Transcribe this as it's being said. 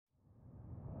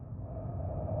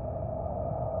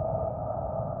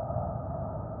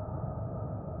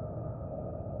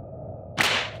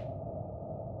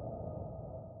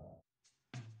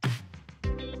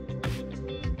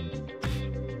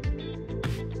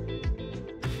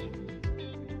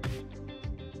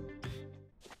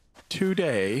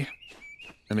today,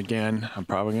 and again, I'm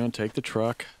probably going to take the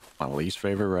truck, my least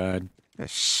favorite ride.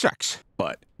 This sucks.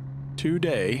 But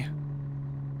today,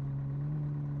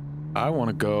 I want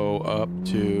to go up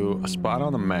to a spot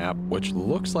on the map which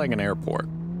looks like an airport.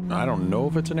 I don't know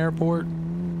if it's an airport,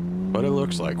 but it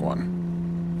looks like one.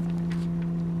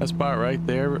 That spot right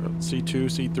there, C2,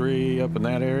 C3, up in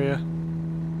that area,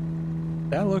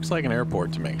 that looks like an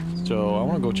airport to me. So I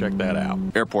want to go check that out.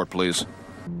 Airport, please.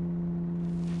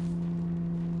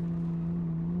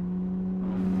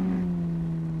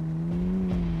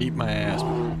 Eat my ass,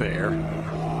 bear.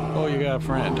 Oh, you got a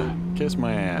friend. Kiss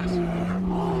my ass.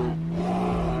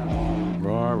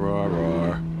 Roar, roar,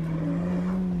 roar.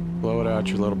 Blow it out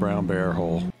your little brown bear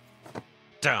hole.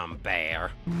 Dumb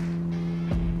bear.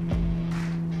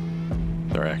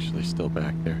 They're actually still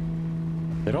back there.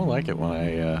 They don't like it when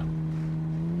I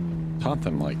taunt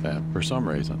them like that for some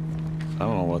reason. I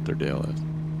don't know what their deal is.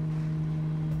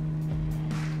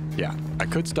 Yeah, I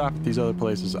could stop at these other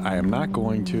places. I am not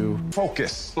going to.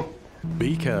 Focus.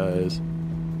 Because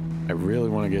I really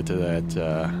want to get to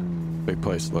that big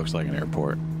place that looks like an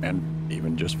airport and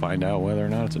even just find out whether or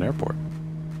not it's an airport.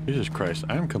 Jesus Christ,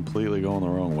 I'm completely going the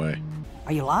wrong way.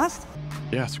 Are you lost?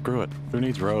 Yeah, screw it. Who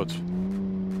needs roads?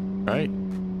 Right?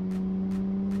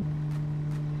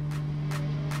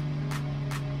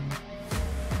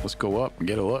 Let's go up and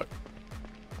get a look.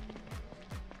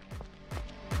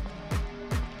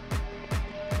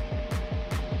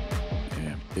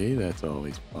 Empty, that's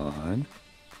always fun.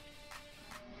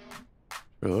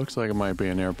 It looks like it might be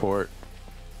an airport.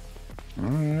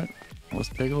 Alright, let's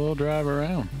take a little drive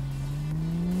around.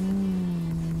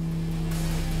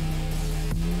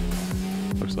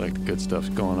 Looks like the good stuff's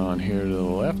going on here to the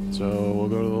left, so we'll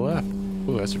go to the left.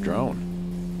 Ooh, that's a drone.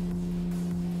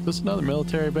 Is this another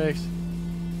military base?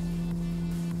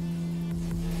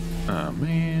 Oh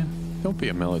man, don't be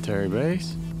a military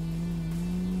base.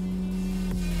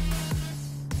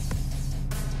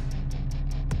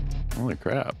 Holy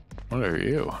crap, what are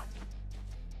you?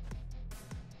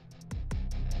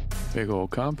 Big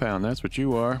old compound, that's what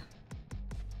you are.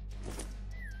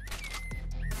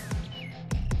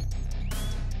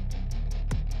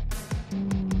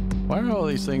 Why are all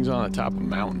these things on the top of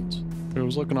mountains? If I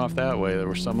was looking off that way, there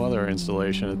was some other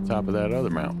installation at the top of that other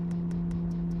mountain.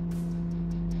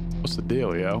 What's the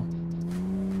deal, yo?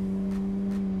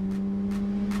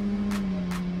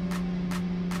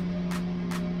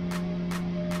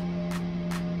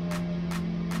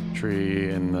 Tree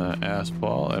in the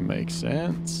asphalt, that makes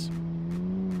sense.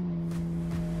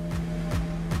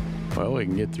 Well, we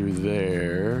can get through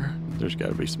there. There's got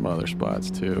to be some other spots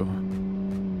too.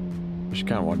 Just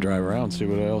kind of want to drive around and see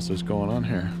what else is going on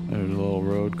here. There's a little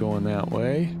road going that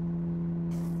way.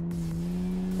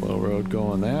 Little road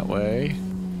going that way.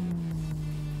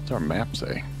 What's our map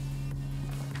say?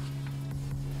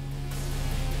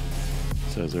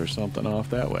 Says there's something off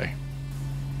that way.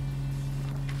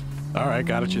 All right,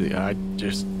 got it.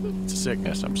 It's a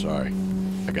sickness. I'm sorry.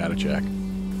 I gotta check.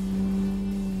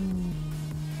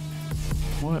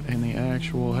 What in the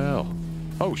actual hell?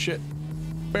 Oh shit!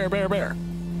 Bear, bear, bear!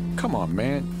 Come on,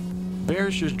 man.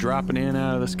 Bears just dropping in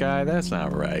out of the sky? That's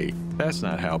not right. That's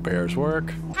not how bears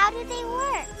work. How do they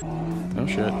work? Oh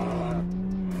shit.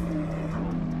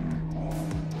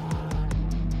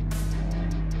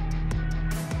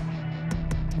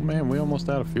 Oh man, we almost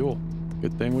out of fuel.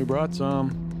 Good thing we brought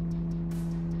some.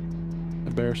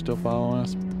 The bear's still following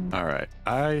us. All right,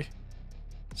 I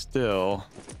still.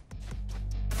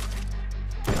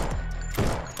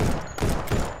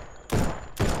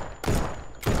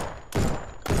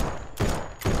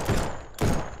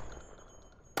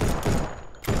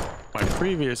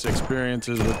 Previous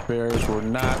experiences with bears were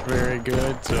not very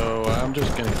good, so I'm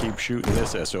just gonna keep shooting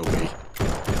this SOB.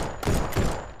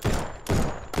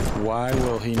 Why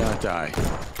will he not die?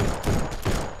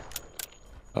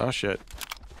 Oh shit.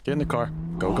 Get in the car.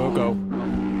 Go, go, go.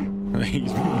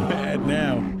 He's mad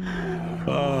now.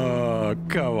 Oh,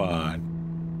 come on.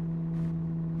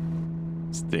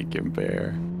 Stinking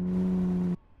bear.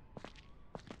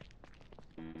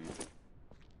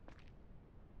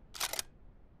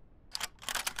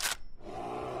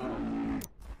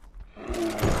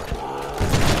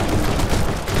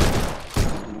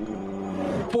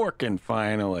 Forking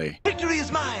finally. Victory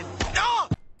is mine!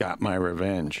 Got my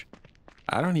revenge.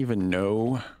 I don't even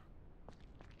know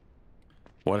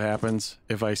what happens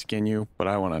if I skin you, but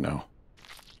I want to know.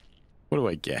 What do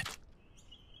I get?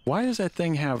 Why does that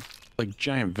thing have like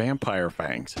giant vampire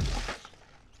fangs?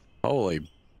 Holy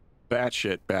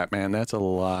batshit, Batman. That's a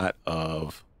lot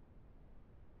of...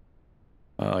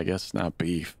 Well, I guess it's not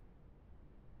beef.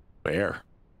 Bear.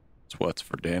 It's what's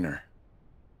for dinner.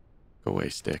 Go away,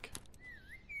 stick.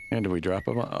 And did we drop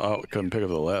him? Oh, we couldn't pick up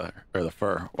the leather or the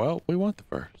fur. Well, we want the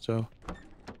fur, so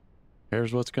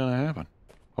here's what's gonna happen.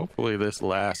 Hopefully this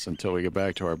lasts until we get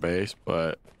back to our base,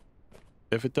 but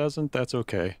if it doesn't, that's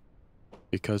okay.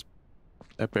 Because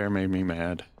that bear made me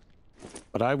mad.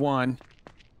 But I won.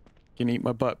 You can eat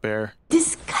my butt, bear.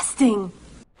 Disgusting.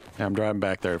 I'm driving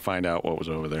back there to find out what was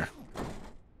over there.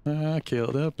 I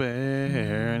killed a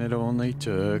bear and it only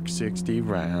took 60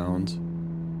 rounds.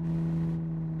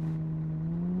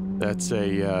 That's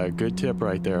a good tip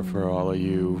right there for all of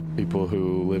you people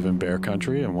who live in bear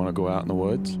country and want to go out in the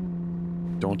woods.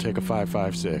 Don't take a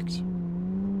 5.56.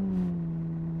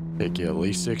 Take you at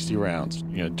least 60 rounds.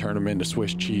 You're gonna turn him into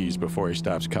Swiss cheese before he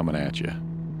stops coming at you.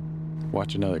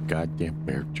 Watch another goddamn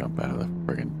bear jump out of the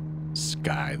friggin'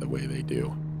 sky the way they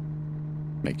do.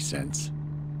 Makes sense.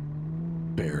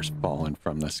 Bears falling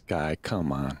from the sky,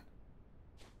 come on.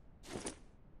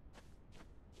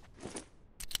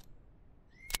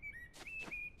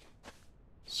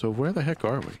 So where the heck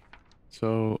are we?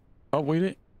 So, oh, we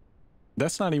didn't.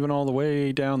 That's not even all the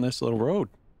way down this little road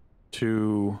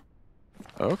to.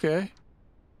 Okay.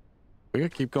 We gotta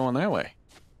keep going that way.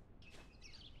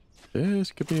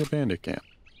 This could be a bandit camp.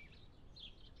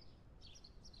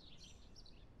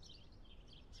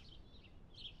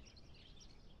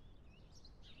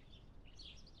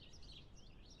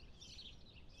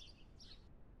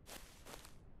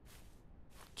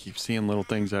 Keep seeing little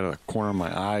things out of the corner of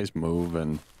my eyes move,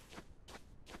 and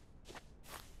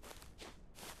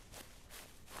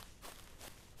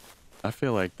I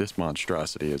feel like this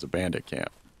monstrosity is a bandit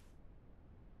camp.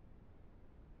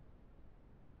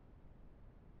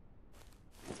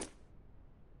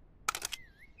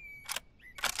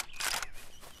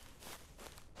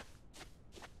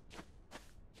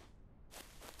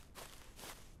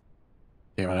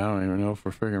 Damn it, I don't even know if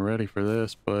we're freaking ready for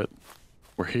this, but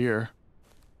we're here.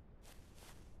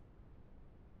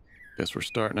 Guess we're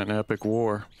starting an epic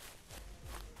war.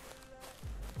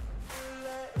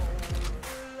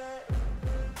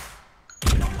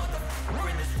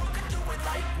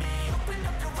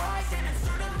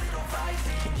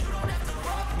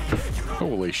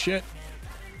 Holy shit.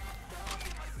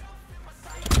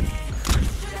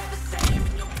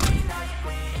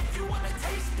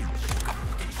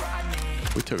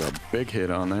 We took a big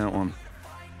hit on that one.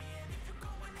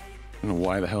 I don't know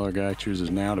why the hell our guy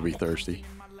chooses now to be thirsty.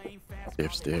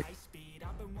 Dipstick.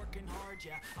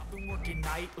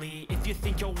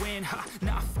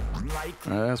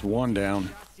 That's one down.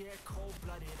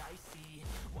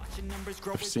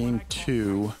 I've seen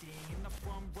two.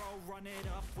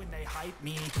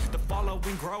 The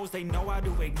following grows, they know how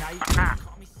to ignite.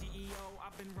 Call me CEO,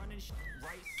 I've been running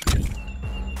right.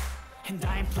 And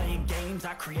I ain't playing games,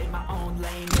 I create my own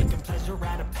lane, making pleasure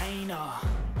out of pain.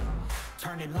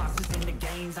 Turning losses into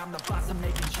gains, I'm the boss, I'm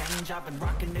making change. I've been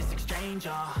rocking this exchange,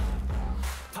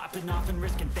 popping off and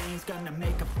risking things, gonna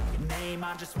make a fucking name.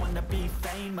 I just wanna be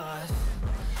famous,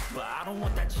 but I don't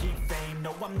want that cheap fame.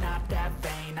 No, I'm not that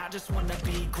vain, I just wanna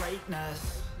be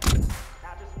greatness. I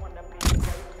just wanna be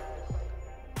greatness.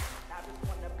 I just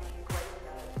wanna be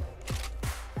greatness.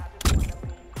 I just wanna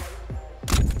be greatness.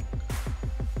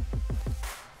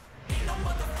 Ain't no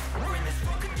motherfucker in this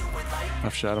world could do it like.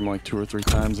 I've shot him like 2 or 3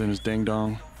 times in his ding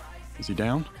dong. Is he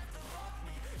down?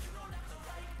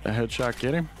 That headshot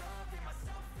get him?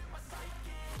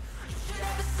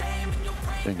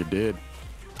 I think it did.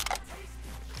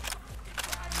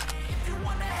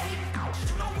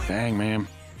 Dang, man.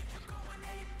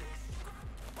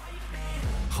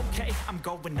 Okay, I'm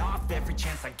going off every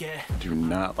chance I get. Do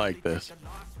not like this.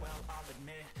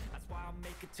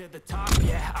 To the top,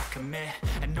 yeah, I commit.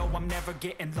 And no, I'm never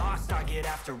getting lost. I get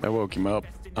after it. I woke him up.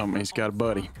 He's got a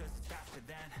buddy.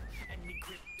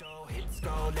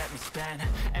 Let me spend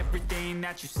everything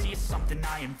that you see is something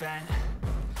I invent.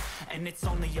 And it's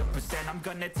only a percent. I'm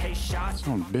gonna take shots.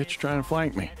 Some bitch trying to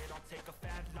flank me.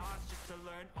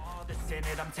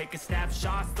 I'm taking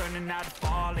snapshots, learning how to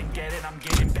fall and get it. I'm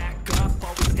getting back up,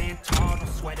 always stand tall, don't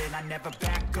sweat it. I never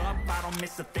back up, I don't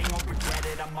miss a thing or regret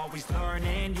it. I'm always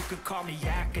learning, you could call me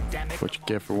academic. What you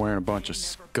get for wearing a bunch of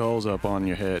skulls up on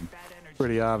your head?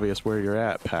 Pretty obvious where you're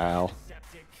at, pal.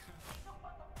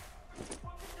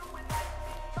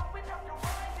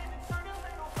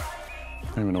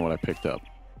 I don't even know what I picked up.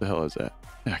 The hell is that?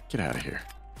 Yeah, get out of here.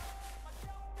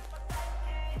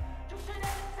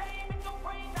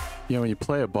 You know, when you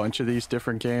play a bunch of these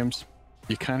different games,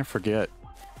 you kind of forget,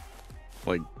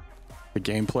 like, the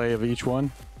gameplay of each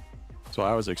one. So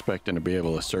I was expecting to be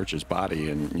able to search his body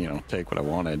and, you know, take what I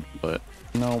wanted, but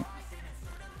no.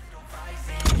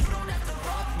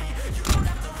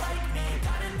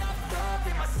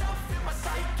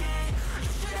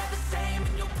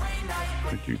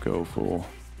 You go, fool.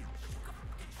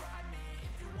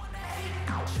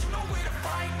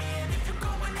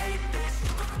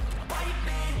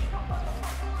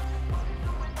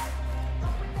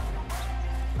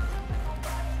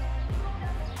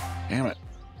 Damn it.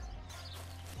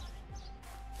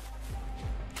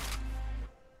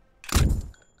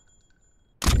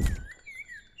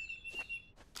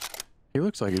 He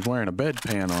looks like he's wearing a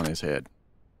bedpan on his head.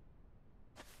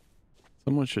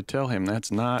 Someone should tell him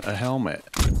that's not a helmet.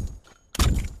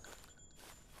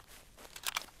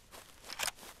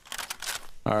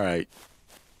 All right.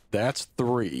 That's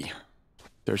 3.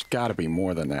 There's got to be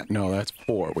more than that. No, that's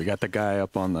 4. We got the guy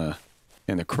up on the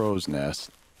in the crow's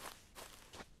nest.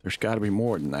 There's got to be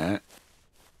more than that.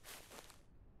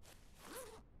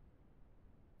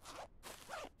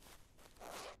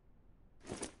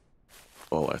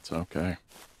 Bullets, okay.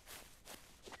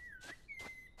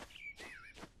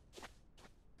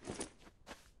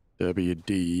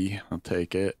 WD, I'll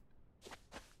take it.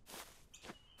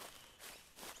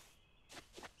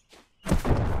 I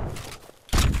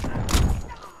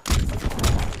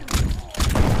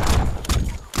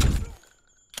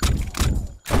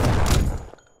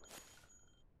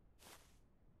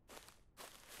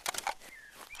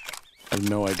have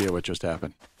no idea what just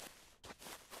happened.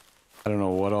 I don't know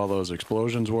what all those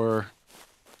explosions were.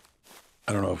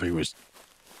 I don't know if he was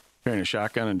carrying a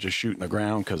shotgun and just shooting the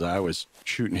ground because I was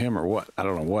shooting him or what. I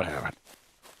don't know what happened.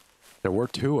 There were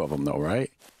 2 of them though,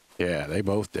 right? Yeah, they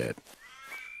both did.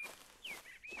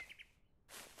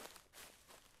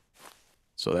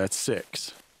 So that's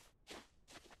 6.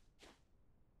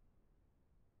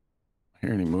 I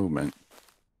hear any movement.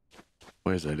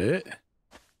 Wait, is that it?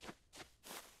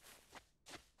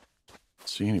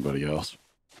 See anybody else?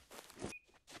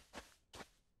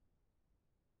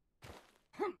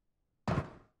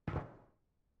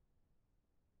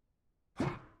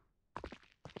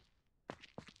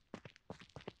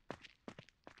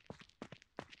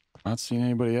 Not seeing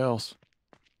anybody else.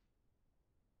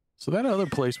 So that other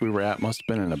place we were at must have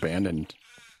been an abandoned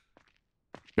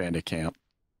bandit camp.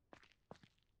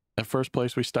 That first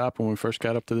place we stopped when we first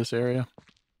got up to this area.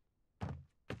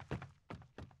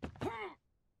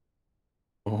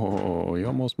 Oh, you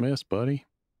almost missed, buddy.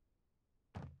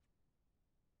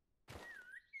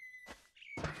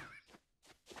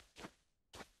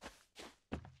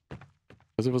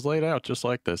 Because it was laid out just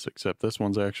like this, except this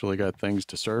one's actually got things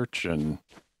to search and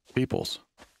peoples.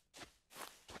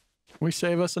 Can we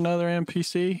save us another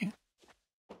NPC?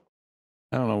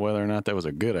 I don't know whether or not that was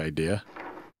a good idea.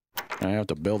 I have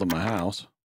to build him a house.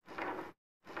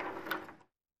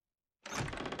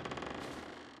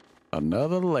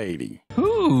 Another lady.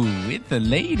 Ooh, it's a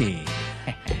lady.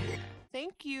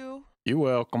 Thank you. You're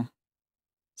welcome.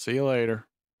 See you later.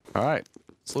 All right,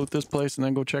 let's loot this place and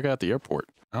then go check out the airport.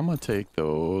 I'm gonna take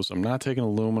those. I'm not taking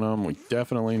aluminum. We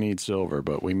definitely need silver,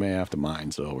 but we may have to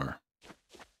mine silver.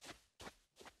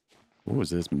 What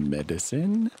was this?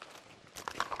 Medicine?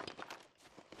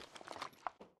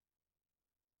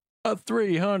 A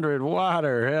 300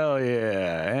 water. Hell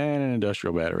yeah. And an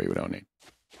industrial battery we don't need.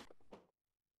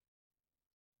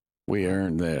 We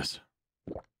earned this.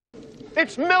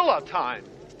 It's Miller time.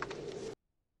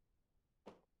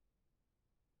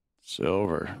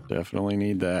 Silver. Definitely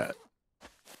need that.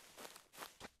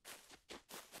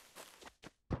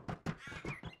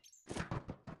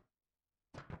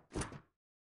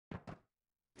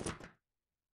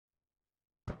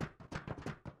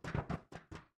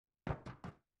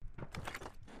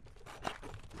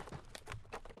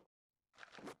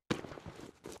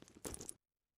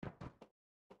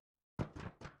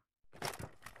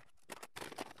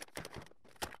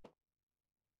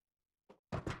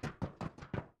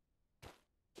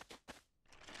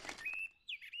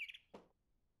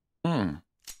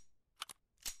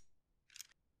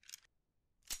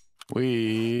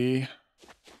 We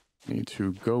need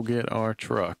to go get our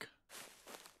truck.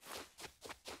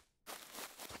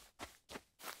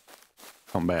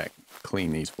 Come back,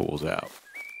 clean these fools out.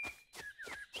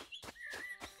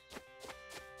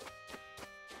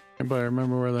 Anybody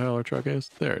remember where the hell our truck is?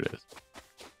 There it is.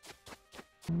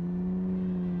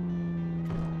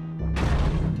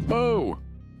 Oh!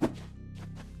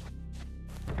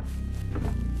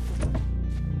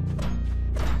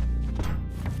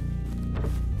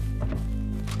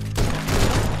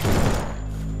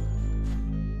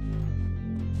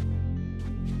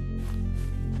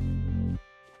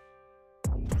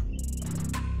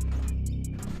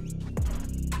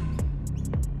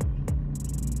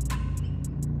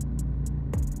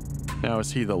 Now,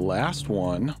 is he the last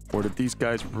one, or did these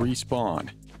guys respawn?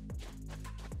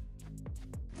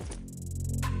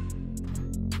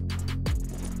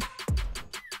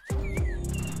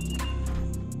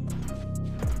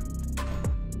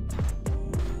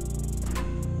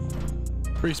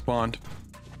 Respawned.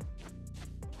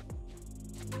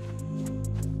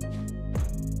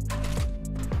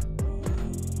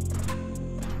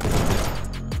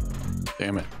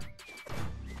 Damn it.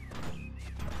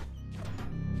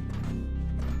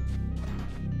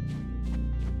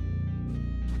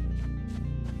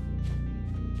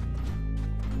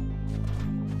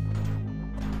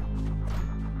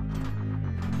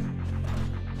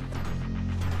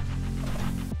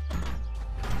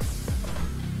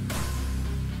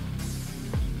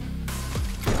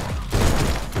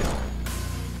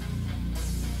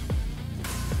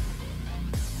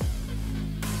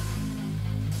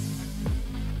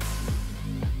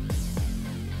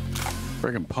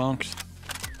 Friggin' punks.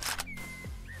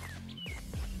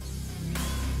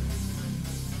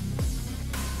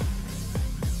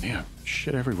 Damn,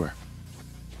 shit everywhere.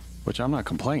 Which I'm not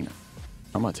complaining.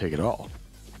 I'm gonna take it all.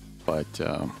 But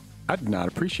I did not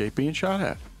appreciate being shot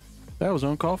at. That was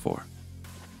uncalled for.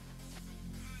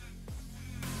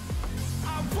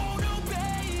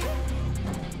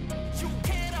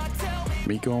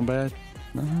 Me going bad?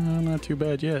 No, not too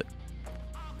bad yet.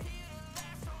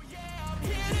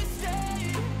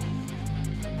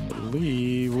 I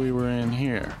believe we were in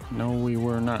here. No, we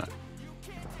were not.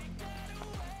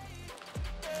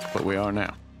 But we are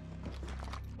now.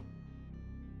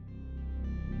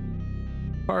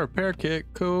 Car repair kit,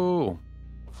 cool.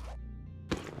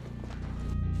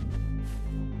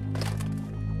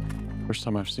 First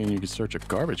time I've seen you can search a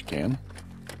garbage can.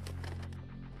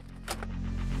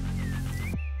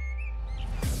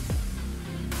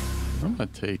 I'm gonna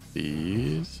take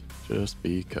these just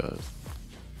because.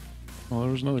 Well,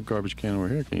 there was another garbage can over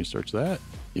here. Can you search that?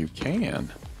 You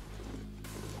can.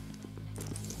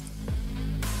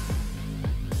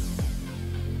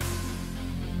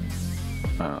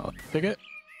 I'll take it.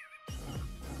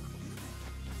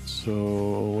 So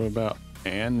what about,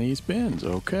 and these bins?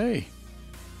 Okay.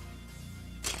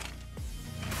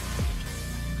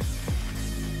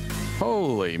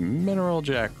 Holy mineral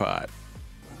jackpot.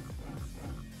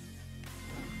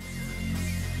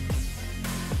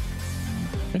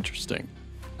 Interesting.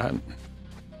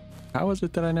 How is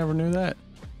it that I never knew that?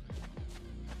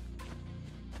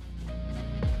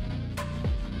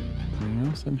 Anything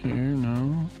else in here?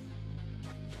 No.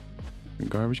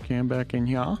 Garbage can back in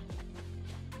here?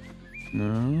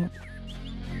 No.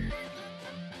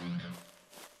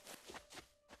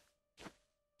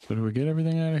 So did we get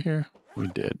everything out of here? We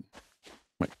did.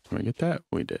 Wait, can we get that?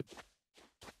 We did.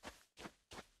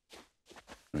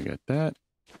 We got that.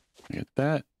 We got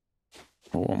that.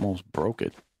 Oh, almost broke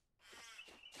it.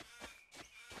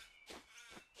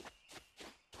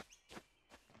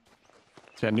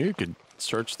 See, I knew you could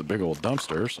search the big old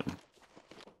dumpsters,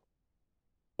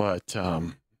 but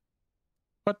how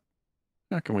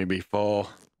can we be full?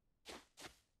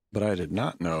 But I did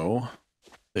not know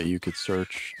that you could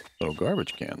search little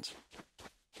garbage cans.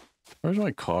 Where's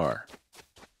my car?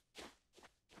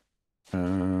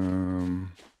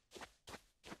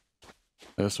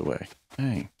 This way.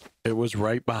 Dang. It was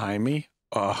right behind me.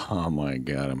 Oh my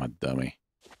god, I'm a dummy.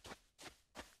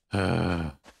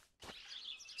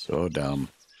 So dumb.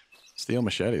 Steel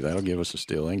machete, that'll give us a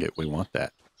steel ingot. We want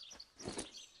that.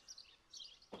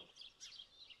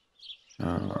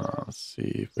 Let's see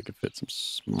if we can fit some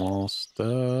small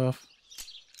stuff.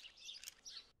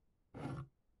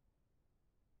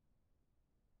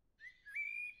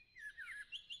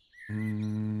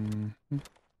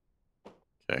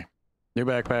 Okay. New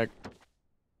backpack.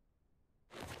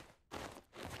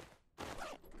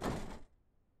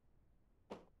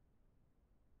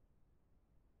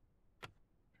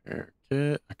 Repair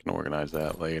kit. I can organize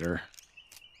that later.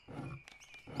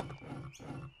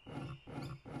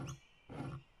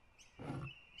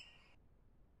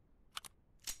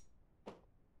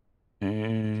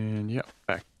 And yeah,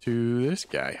 back to this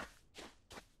guy.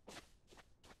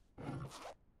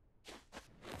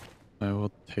 I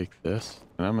will take this,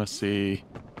 and I'm gonna see.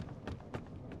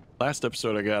 Last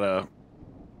episode, I got a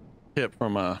tip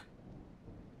from a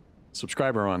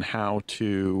subscriber on how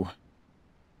to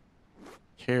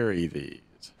carry these.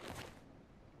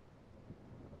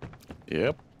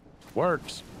 Yep,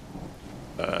 works.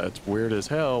 It's weird as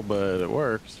hell, but it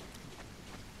works.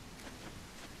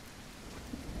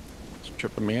 It's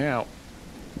tripping me out.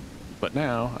 But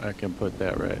now I can put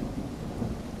that right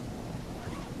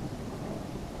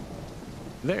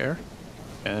there,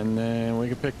 and then we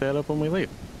can pick that up when we leave.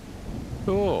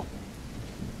 Cool.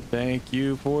 Thank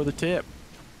you for the tip.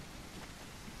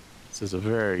 This is a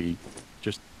very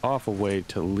just awful way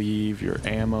to leave your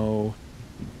ammo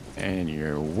and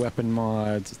your weapon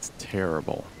mods. It's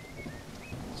terrible.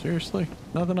 Seriously?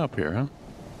 Nothing up here, huh?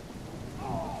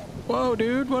 Whoa,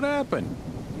 dude, what happened?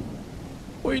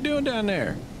 What are you doing down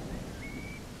there?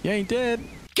 You ain't dead.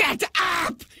 Get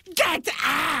up! Get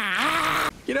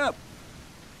up! Get up!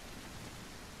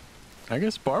 I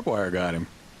guess barbed wire got him.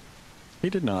 He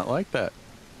did not like that.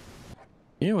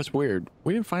 You know what's weird?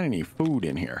 We didn't find any food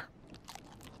in here.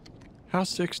 How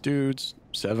 6 dudes,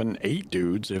 7, 8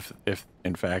 dudes, if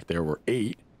in fact there were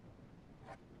 8,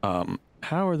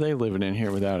 how are they living in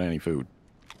here without any food?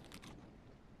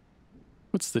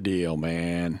 What's the deal,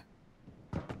 man?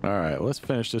 Alright, let's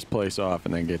finish this place off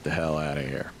and then get the hell out of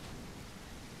here.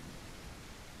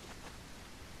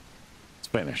 It's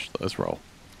finished. Let's roll.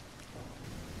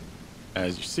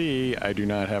 As you see, I do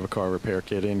not have a car repair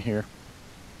kit in here.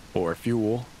 Or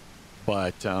fuel.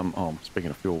 But, oh, speaking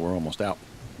of fuel, we're almost out.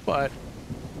 But,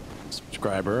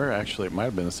 subscriber, actually it might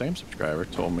have been the same subscriber,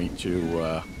 told me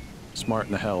to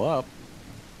smarten the hell up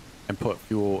and put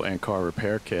fuel and car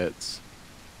repair kits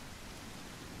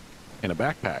in a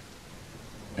backpack.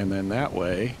 And then that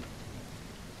way,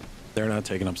 they're not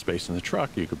taking up space in the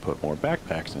truck. You could put more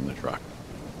backpacks in the truck.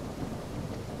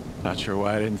 Not sure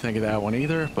why I didn't think of that one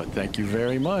either, but thank you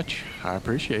very much. I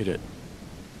appreciate it.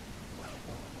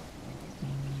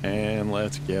 And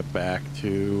let's get back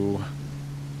to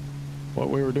what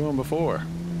we were doing before.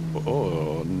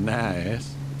 Oh,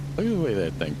 nice. Look at the way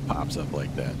that thing pops up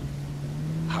like that.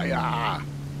 Hiya!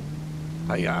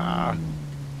 Hiya!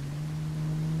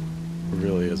 It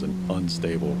really is an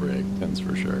unstable rig, that's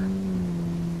for sure.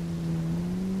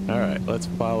 Alright, let's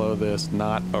follow this,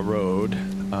 not a road,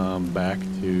 back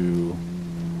to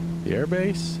the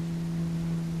airbase.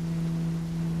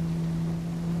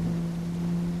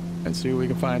 And see what we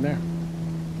can find there.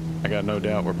 I got no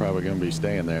doubt we're probably going to be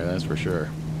staying there, that's for sure.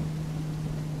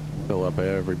 Fill up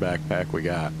every backpack we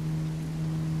got.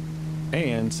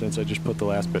 And since I just put the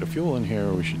last bit of fuel in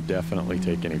here, we should definitely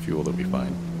take any fuel that we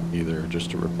find. Either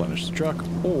just to replenish the truck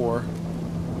or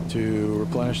to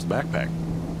replenish the backpack.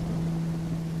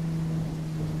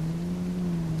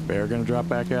 Bear gonna drop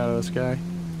back out of the sky?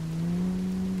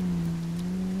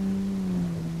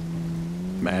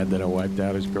 Mad that I wiped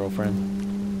out his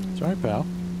girlfriend? Sorry, pal.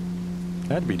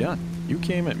 Had to be done. You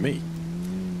came at me.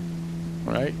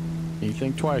 Right? You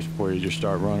think twice before you just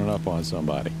start running up on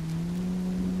somebody.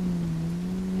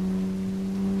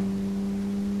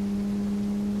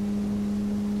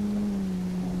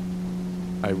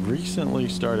 I recently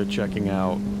started checking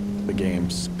out the game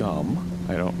Scum.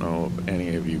 I don't know if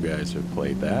any of you guys have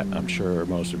played that. I'm sure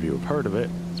most of you have heard of it.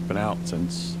 It's been out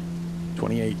since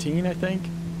 2018, I think.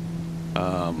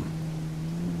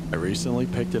 I recently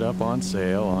picked it up on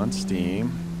sale on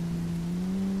Steam.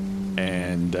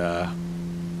 And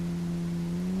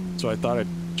so I thought I'd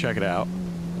check it out.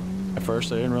 At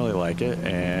first I didn't really like it,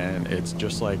 and it's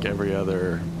just like every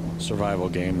other survival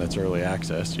game that's early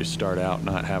access. You start out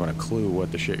not having a clue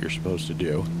what the shit you're supposed to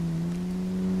do.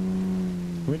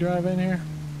 Can we drive in here?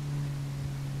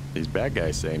 These bad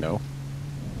guys say no,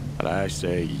 but I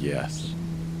say yes.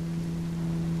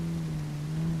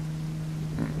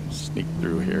 Sneak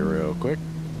through here real quick.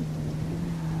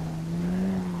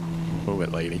 Move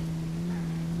it, lady.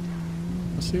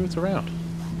 Let's see what's around.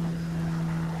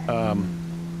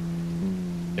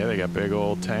 Yeah, they got big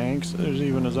old tanks. There's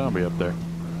even a zombie up there.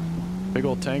 Big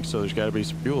old tanks, so there's got to be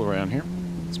some fuel around here.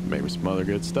 Maybe some other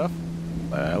good stuff.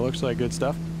 Looks like good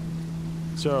stuff.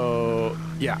 So,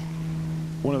 yeah.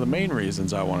 One of the main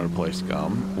reasons I wanted to play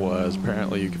Scum was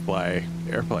apparently you could fly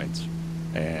airplanes.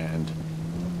 And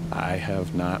I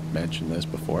have not mentioned this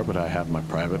before, but I have my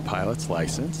private pilot's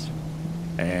license.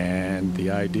 And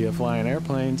the idea of flying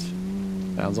airplanes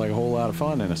sounds like a whole lot of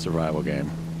fun in a survival game.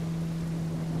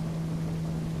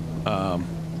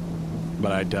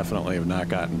 But I definitely have not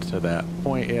gotten to that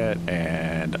point yet,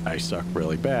 and I suck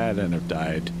really bad and have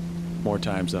died more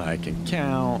times than I can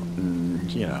count,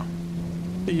 and, you know,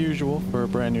 the usual for a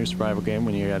brand new survival game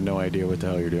when you got no idea what the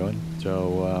hell you're doing.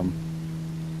 So,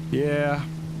 yeah,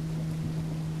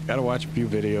 gotta watch a few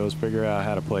videos, figure out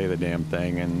how to play the damn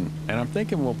thing, and I'm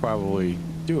thinking we'll probably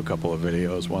do a couple of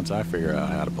videos once I figure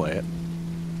out how to play it.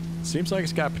 Seems like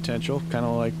it's got potential, kind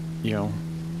of like, you know,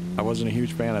 I wasn't a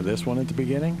huge fan of this one at the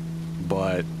beginning,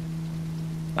 but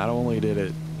not only did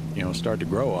it, you know, start to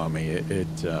grow on me,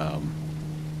 it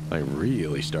like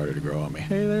really started to grow on me.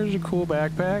 Hey, there's a cool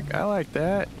backpack. I like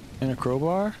that. And a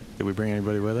crowbar. Did we bring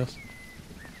anybody with us?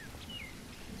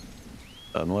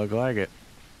 Doesn't look like it.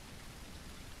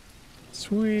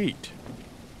 Sweet.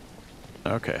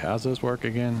 Okay, how's this work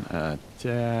again?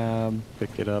 Tab,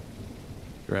 pick it up,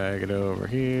 drag it over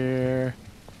here,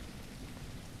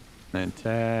 then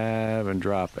tab and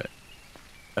drop it.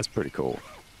 That's pretty cool.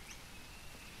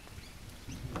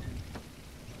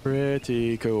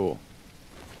 Pretty cool.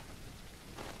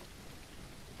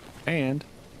 And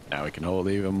now we can hold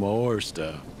even more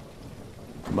stuff.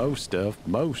 Most stuff.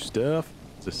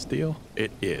 Is it steel?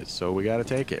 It is. So we gotta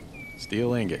take it.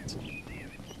 Steel ingots.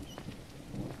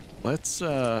 Let's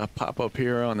pop up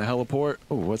here on the heliport.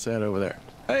 Oh, what's that over there?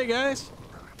 Hey guys.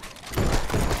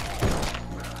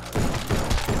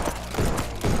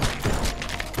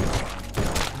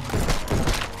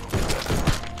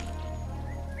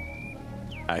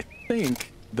 I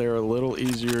think they're a little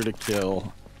easier to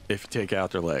kill if you take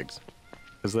out their legs.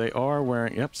 Because they are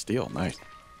wearing... Yep, steel. Nice.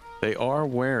 They are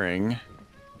wearing...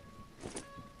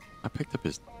 I picked up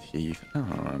his teeth. I don't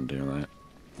know why I'm doing that.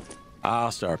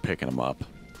 I'll start picking them up.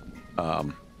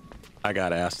 I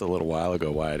got asked a little while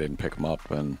ago why I didn't pick them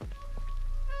up, and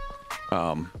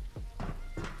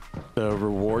the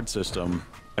reward system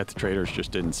at the traders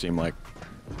just didn't seem like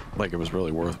it was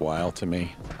really worthwhile to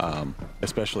me.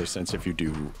 Especially since if you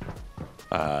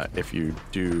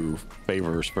do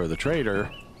favors for the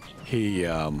trader, he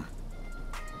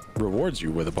rewards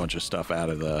you with a bunch of stuff out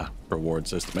of the reward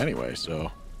system anyway,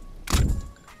 so.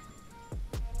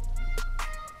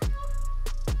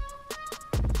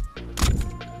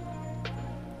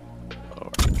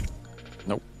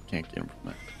 Nope, can't get him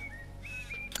from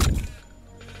that.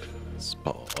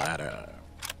 Splatter.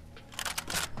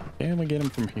 Can we get him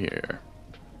from here?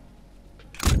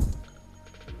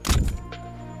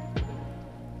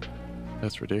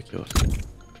 That's ridiculous.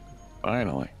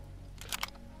 Finally.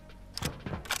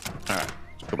 Alright,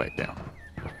 let's go back down.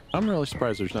 I'm really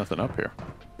surprised there's nothing up here.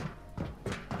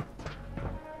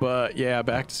 But yeah,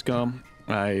 back to Scum.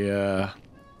 I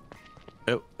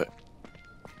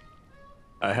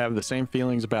have the same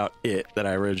feelings about it that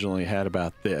I originally had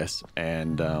about this,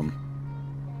 and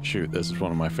shoot, this is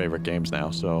one of my favorite games now,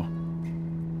 so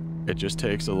it just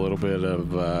takes a little bit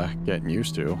of getting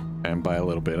used to, and by a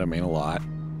little bit I mean a lot,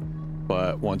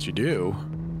 but once you do,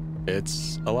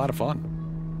 it's a lot of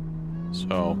fun.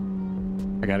 So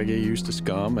I gotta get used to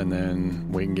Scum, and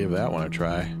then we can give that one a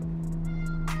try.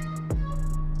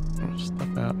 There's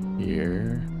stuff out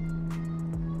here.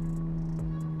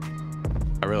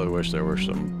 I really wish there were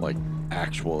some, like,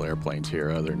 actual airplanes here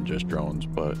other than just drones,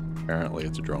 but apparently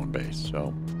it's a drone base,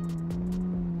 so.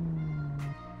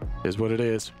 Is what it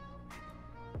is.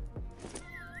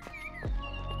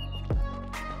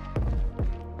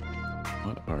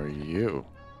 What are you?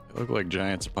 They look like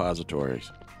giant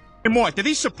suppositories. And what, do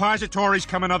these suppositories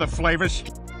come in other flavors?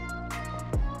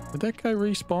 Did that guy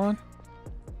respawn?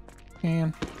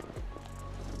 Man.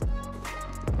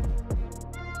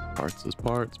 Parts is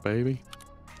parts, baby.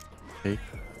 Hey.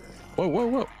 Whoa, whoa,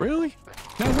 whoa. Really?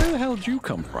 Now, where the hell did you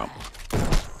come from?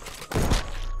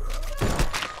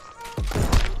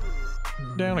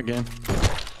 Down again.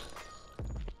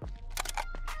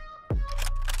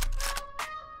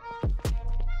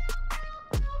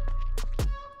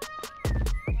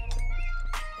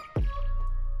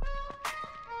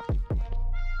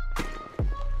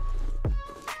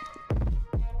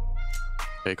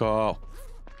 Take all.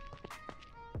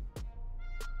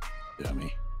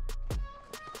 Dummy.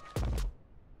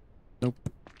 Nope.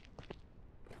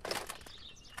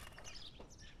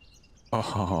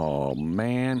 Oh,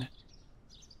 man.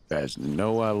 You guys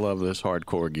know I love this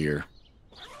hardcore gear.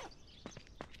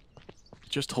 It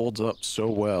just holds up so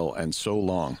well and so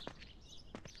long.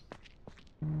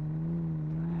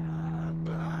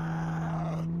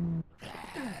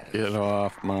 Get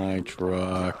off my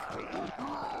truck.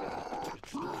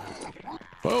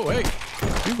 Whoa, hey!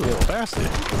 You little bastard.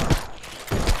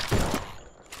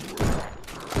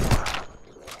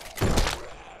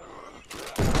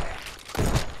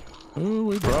 Ooh,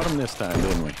 we brought him this time,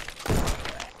 didn't we?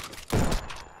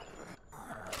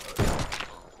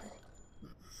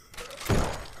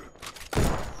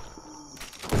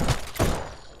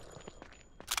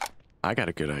 I got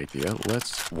a good idea.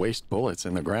 Let's waste bullets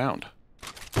in the ground.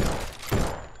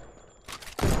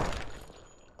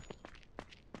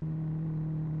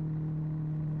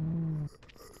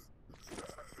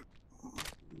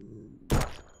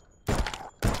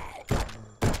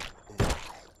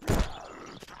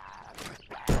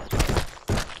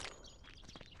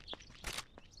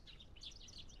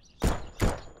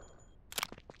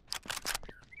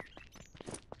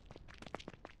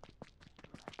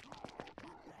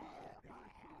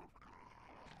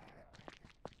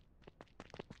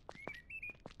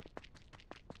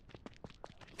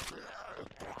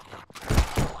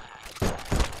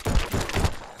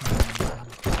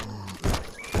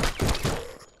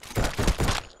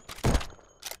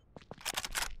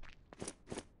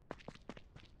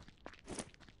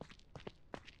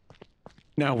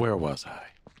 Now, where was I?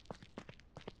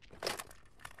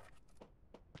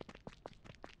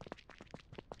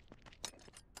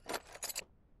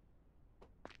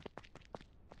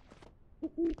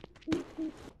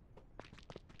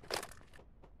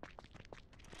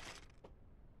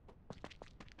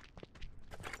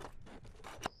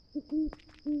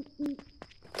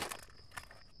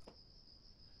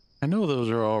 I know those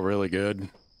are all really good.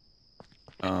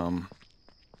 What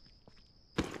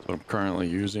I'm currently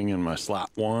using in my slot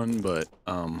 1, but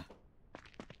oh,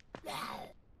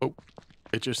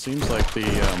 it just seems like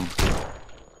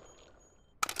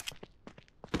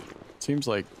seems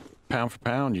like pound for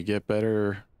pound you get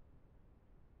better.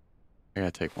 I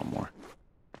gotta take one more.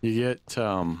 You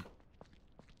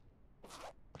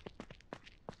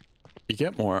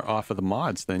get more off of the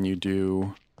mods than you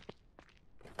do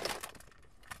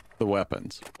the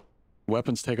weapons.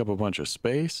 Weapons take up a bunch of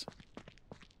space.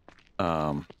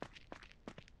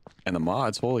 And the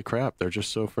mods, holy crap, they're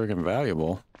just so friggin'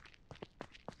 valuable.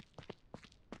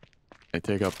 They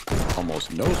take up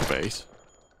almost no space.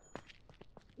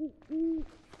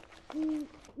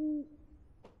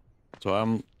 So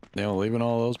I'm, leaving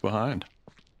all those behind.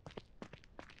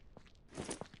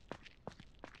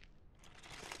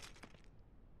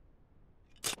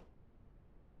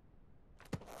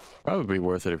 Probably be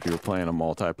worth it if you were playing a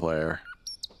multiplayer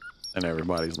and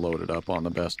everybody's loaded up on the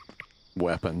best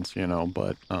weapons, you know,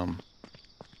 but I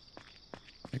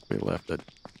think we left a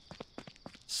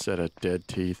set of dead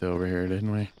teeth over here,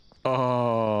 didn't we?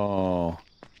 Oh,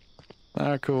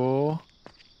 not cool.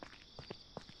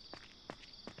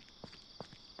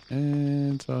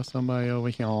 And saw somebody over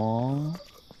here.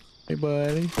 Hey,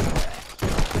 buddy.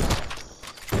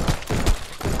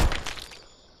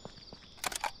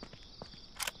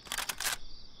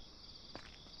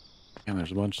 And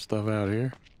there's a bunch of stuff out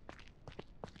here.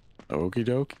 Okie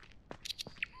doke.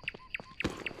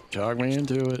 Talk me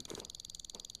into it.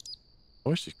 I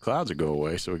wish these clouds would go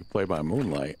away so we could play by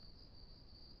moonlight.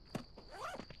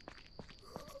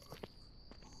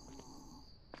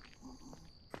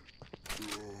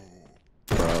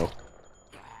 Bro.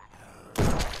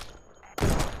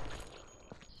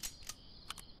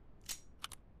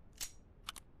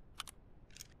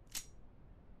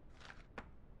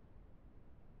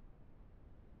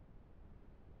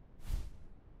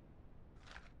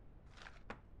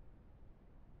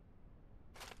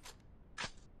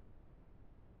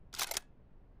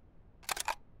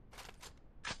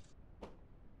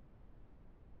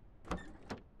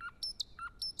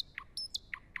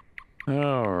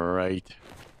 All right.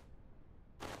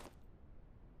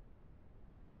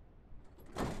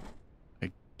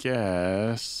 I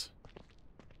guess.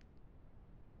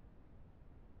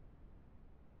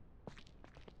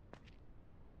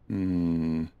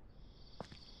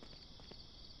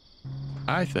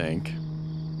 I think.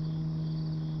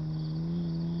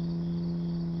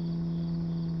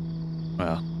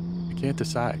 Well, I can't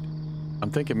decide.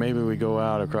 I'm thinking maybe we go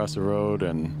out across the road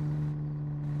and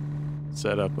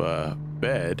set up a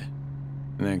bed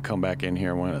and then come back in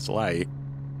here when it's light.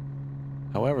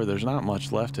 However, there's not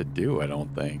much left to do, I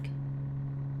don't think.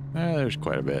 There's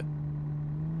quite a bit.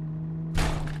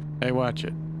 Hey, watch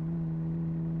it.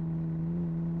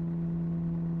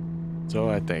 So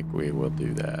I think we will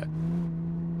do that.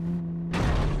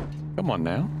 Come on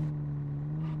now.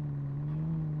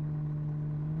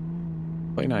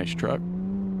 Play nice, truck.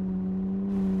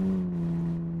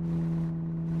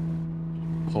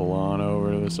 Pull on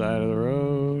over to the side of the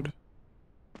road.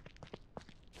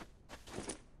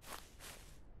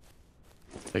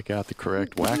 Take out the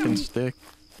correct whacking stick.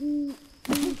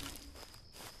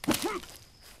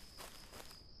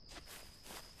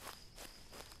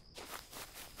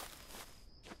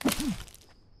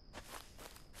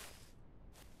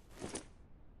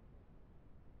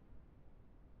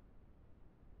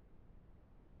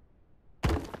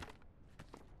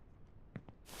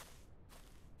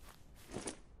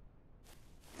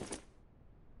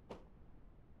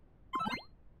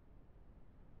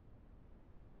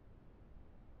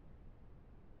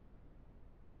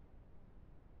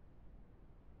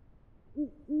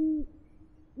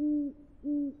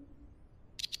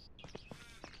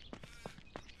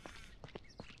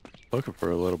 Looking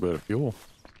for a little bit of fuel.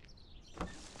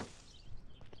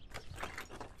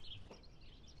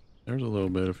 There's a little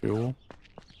bit of fuel.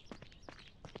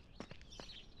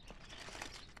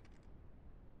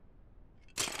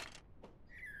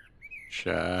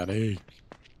 Shoddy.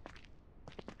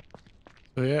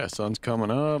 So yeah, sun's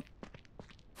coming up.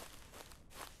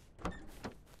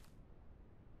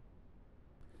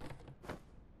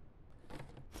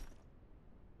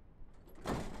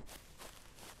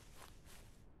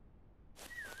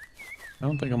 I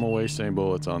don't think I'm gonna waste any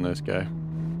bullets on this guy.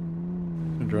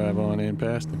 I'll drive on in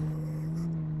past him.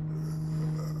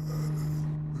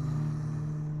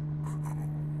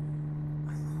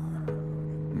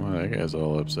 Well, that guy's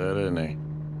all upset, isn't he?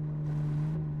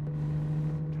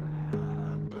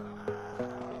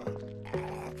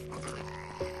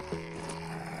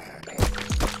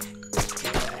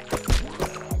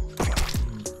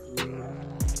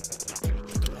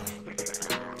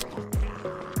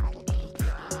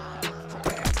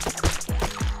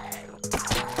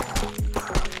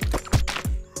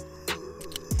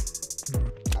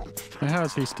 Now, how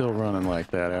is he still running like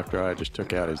that after I just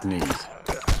took out his knees?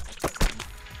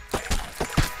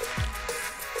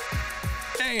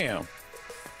 Damn!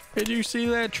 Did you see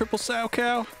that triple sow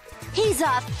cow? He's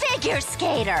a figure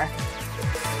skater.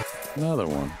 Another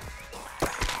one.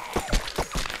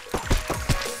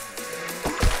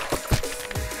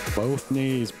 Both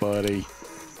knees, buddy.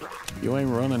 You ain't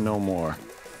running no more.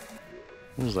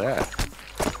 What was that?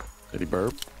 Did he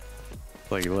burp?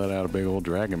 It's like he let out a big old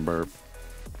dragon burp.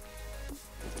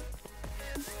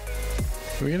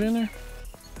 Can we get in there?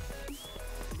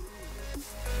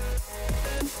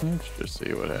 Let's just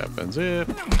see what happens.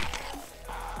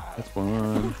 That's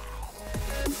one.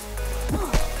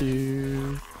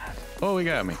 Two. Oh, he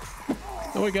got me.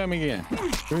 Oh, he got me again.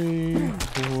 3,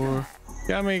 4.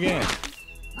 Got me again.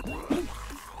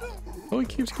 Oh, he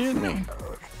keeps getting me.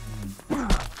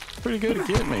 Pretty good at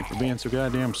getting me for being so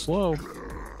goddamn slow.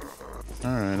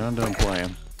 Alright, I'm done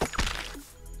playing.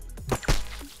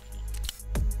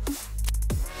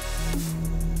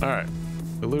 Alright.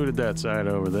 Eluded that side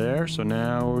over there, so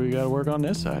now we gotta work on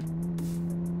this side.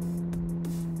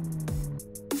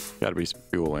 Gotta be some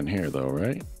fuel in here though,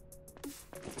 right?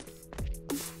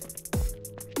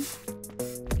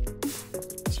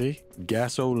 See?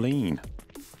 Gasoline.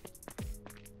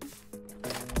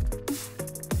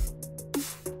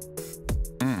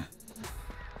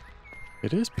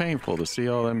 It is painful to see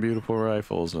all them beautiful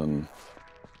rifles and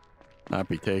not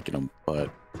be taking them, but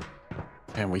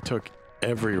and we took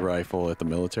every rifle at the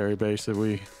military base that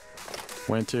we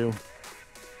went to.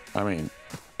 I mean,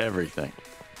 everything.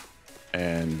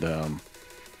 And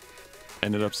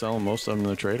ended up selling most of them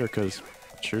to the trader because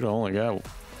shoot, I only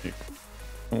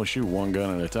shoot one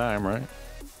gun at a time, right?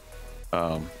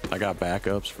 I got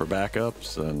backups for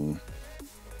backups, and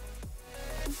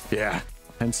yeah.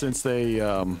 And since they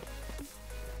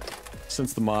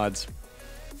since the mods,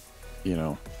 you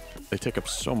know, they take up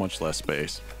so much less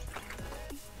space,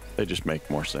 they just make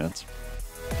more sense.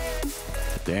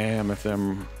 Damn if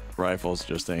them rifles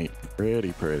just ain't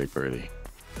pretty.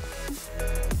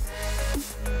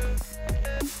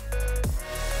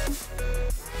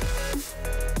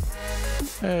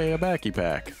 Hey, a backy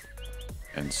pack.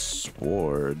 And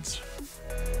swords.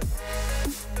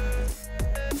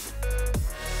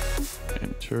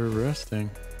 Interesting.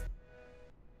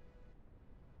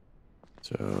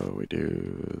 So we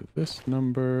do this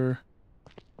number.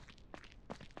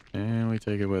 And we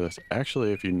take it with us.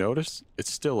 Actually, if you notice, it's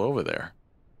still over there.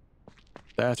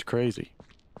 That's crazy.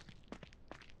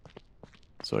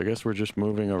 So I guess we're just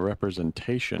moving a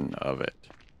representation of it.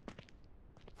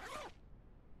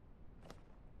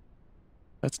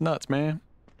 That's nuts, man.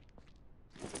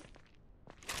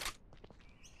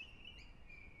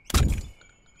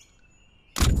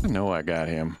 I know I got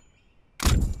him.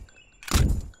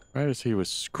 Right as he was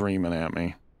screaming at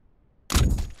me.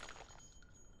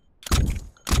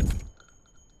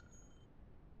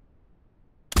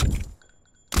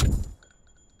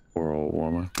 Poor old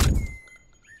woman.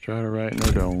 Shot her right in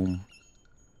her dome.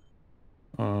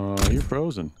 You're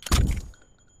frozen.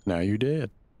 Now you dead.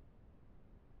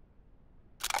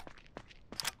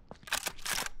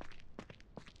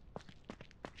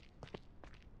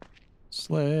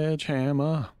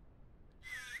 Sledgehammer.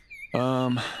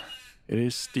 It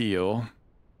is steel.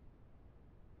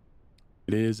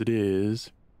 It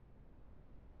is.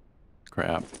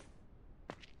 Crap.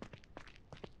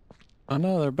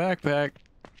 Another backpack.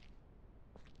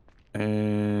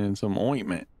 And some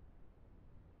ointment.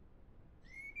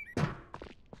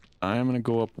 I'm gonna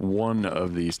go up one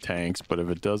of these tanks, but if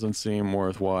it doesn't seem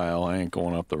worthwhile, I ain't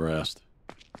going up the rest.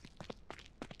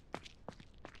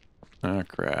 Ah,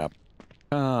 crap.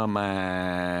 Come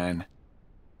on.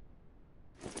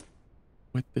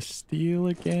 With the steel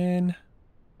again?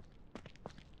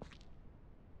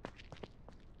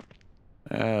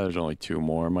 There's only 2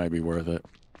 more. Might be worth it.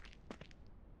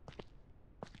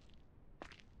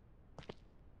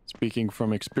 Speaking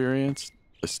from experience,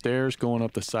 the stairs going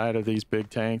up the side of these big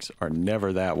tanks are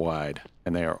never that wide,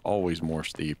 and they are always more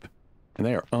steep, and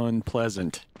they are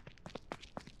unpleasant.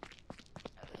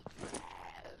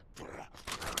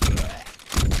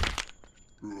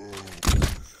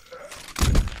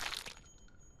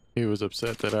 He was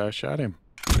upset that I shot him.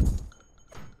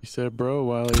 He said bro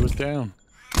while he was down.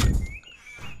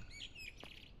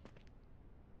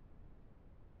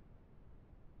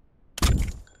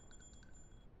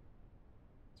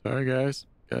 Sorry guys,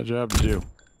 got a job to do.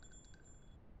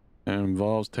 It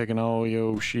involves taking all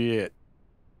your shit.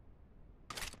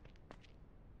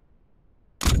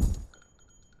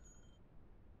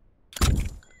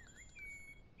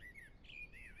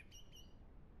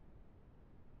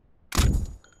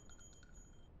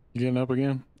 You getting up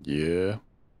again? Yeah.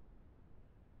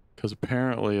 Because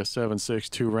apparently a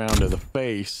 7.62 round to the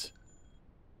face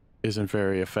isn't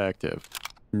very effective.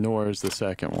 Nor is the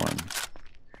second one.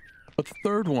 But the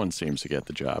third one seems to get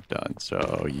the job done,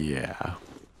 so yeah.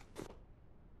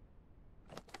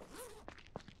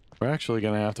 We're actually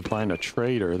going to have to find a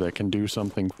trader that can do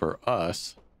something for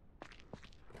us.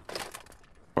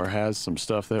 Or has some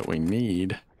stuff that we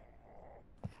need.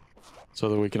 So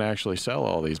that we can actually sell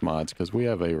all these mods, because we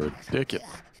have a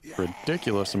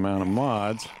ridiculous amount of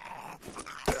mods.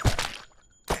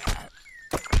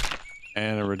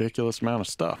 And a ridiculous amount of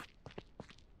stuff.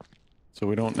 So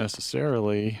we don't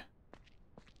necessarily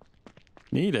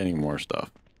need any more stuff.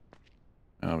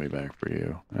 I'll be back for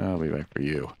you. I'll be back for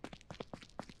you.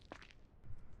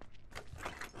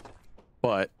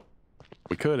 But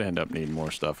we could end up needing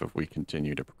more stuff if we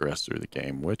continue to progress through the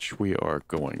game, which we are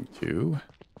going to.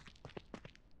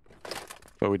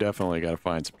 But we definitely got to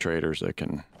find some traders that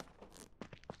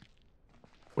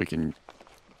we can,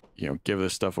 you know, give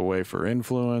this stuff away for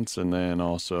influence, and then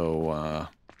also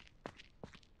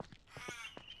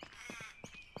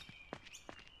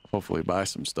hopefully buy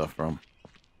some stuff from.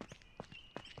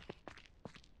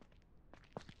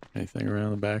 Anything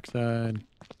around the backside?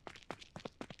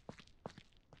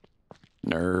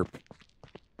 Nerp.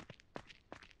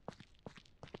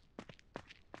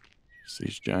 It's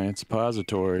these giant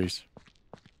suppositories.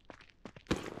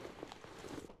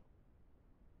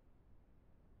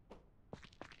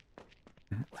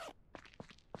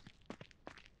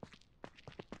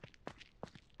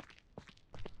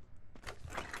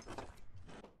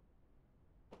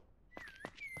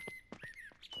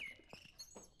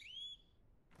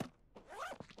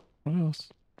 What else?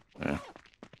 Yeah.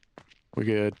 We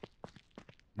good.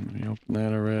 We opened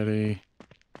that already.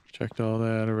 Checked all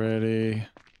that already.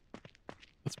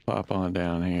 Let's pop on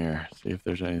down here. See if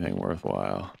there's anything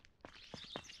worthwhile.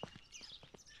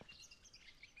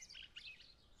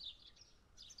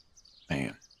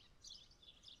 Man.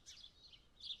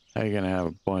 How you gonna have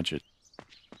a bunch of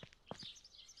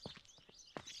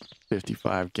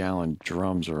 55-gallon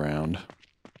drums around?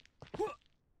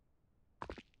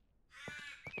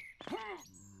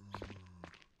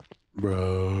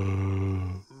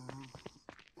 Bro.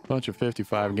 Bunch of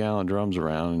 55-gallon drums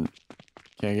around and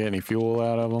can't get any fuel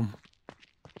out of them?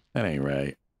 That ain't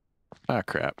right. Ah,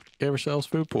 crap. Gave ourselves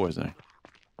food poisoning.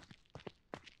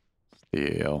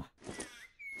 Steal.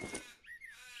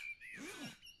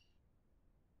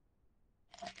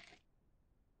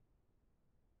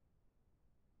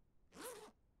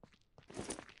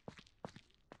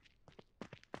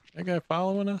 That guy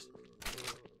following us?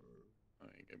 I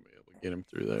ain't gonna be able to get him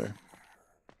through there.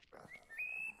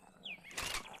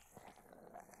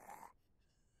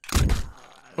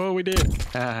 Oh, we did.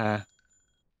 Haha.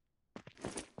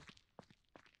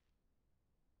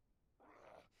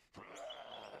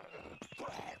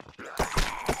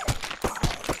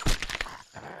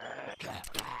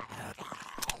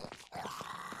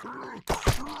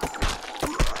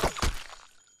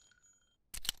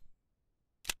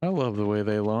 I love the way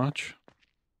they launch.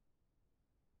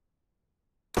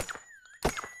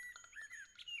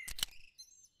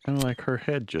 Kind of like her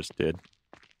head just did.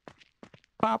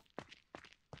 Pop.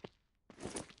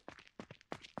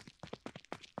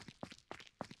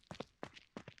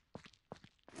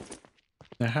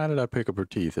 Now, how did I pick up her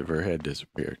teeth if her head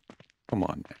disappeared? Come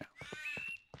on now.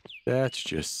 That's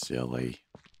just silly.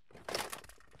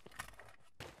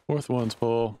 Fourth one's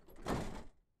full.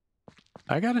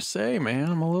 I gotta say, man,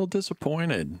 I'm a little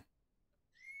disappointed.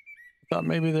 I thought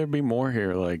maybe there'd be more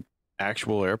here, like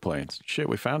actual airplanes. Shit,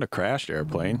 we found a crashed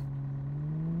airplane.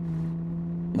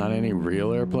 Not any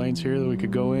real airplanes here that we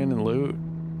could go in and loot.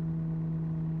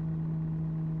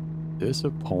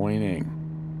 Disappointing.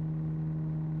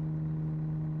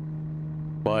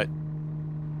 But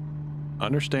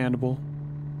understandable.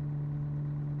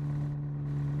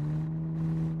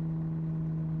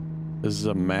 This is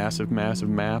a massive, massive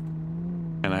map.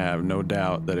 And I have no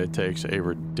doubt that it takes a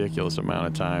ridiculous amount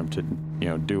of time to, you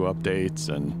know, do updates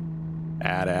and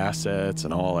add assets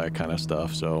and all that kind of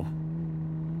stuff. So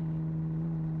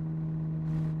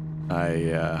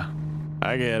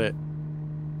I get it.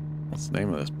 What's the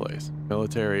name of this place?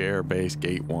 Military Air Base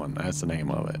Gate 1. That's the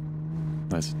name of it.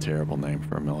 That's a terrible name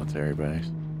for a military base.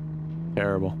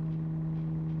 Terrible.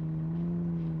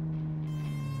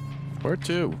 Where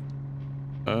to?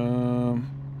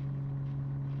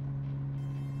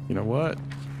 You know what?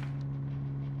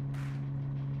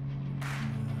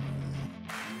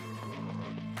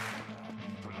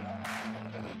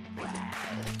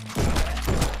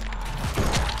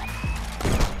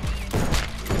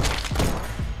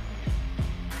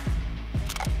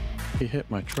 He hit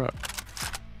my truck.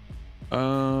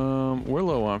 We're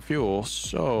low on fuel,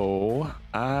 so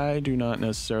I do not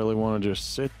necessarily want to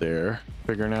just sit there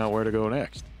figuring out where to go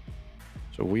next.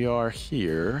 So we are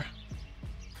here.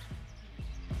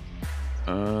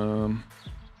 Go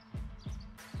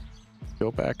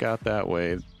back out that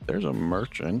way. There's a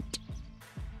merchant.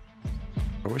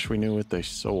 I wish we knew what they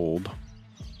sold.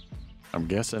 I'm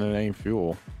guessing it ain't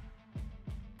fuel.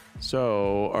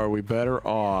 So are we better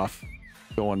off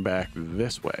going back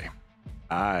this way?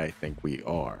 I think we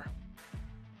are.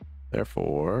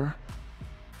 Therefore,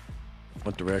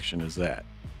 what direction is that?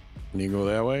 Need to go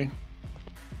that way?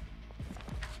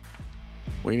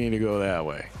 We need to go that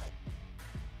way.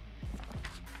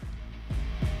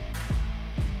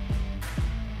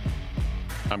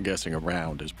 I'm guessing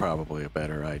around is probably a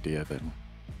better idea than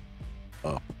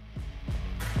up.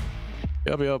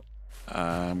 Yup.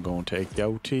 I'm gonna take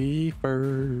your tea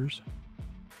first.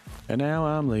 And now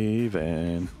I'm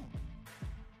leaving.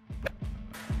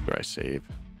 Where I save?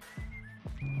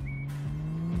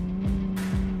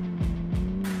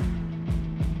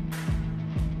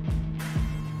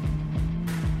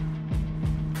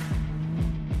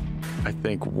 I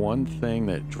think one thing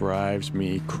that drives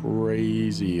me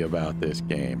crazy about this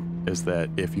game is that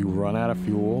if you run out of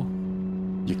fuel,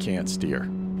 you can't steer.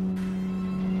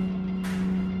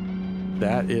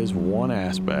 That is one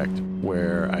aspect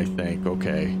where I think,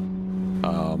 okay,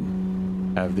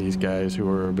 have these guys who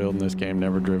are building this game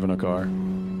never driven a car?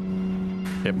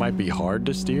 It might be hard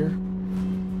to steer,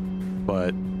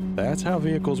 but that's how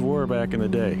vehicles were back in the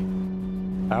day.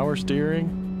 Power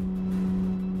steering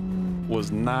was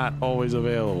not always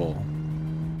available.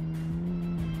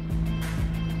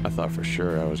 I thought for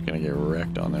sure I was gonna get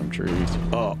wrecked on them trees.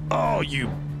 Oh, you,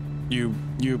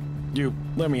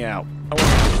 let me out.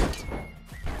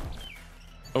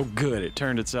 Oh, good, it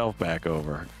turned itself back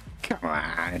over. Come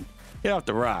on, get off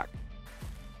the rock.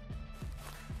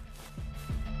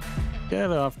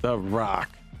 Get off the rock.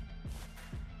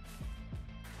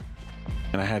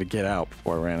 And I had to get out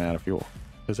before I ran out of fuel,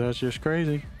 because that's just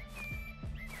crazy.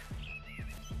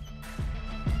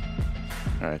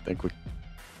 All right, I think we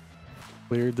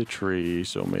cleared the tree,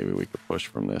 so maybe we could push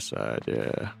from this side,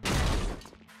 yeah.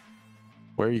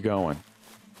 Where are you going?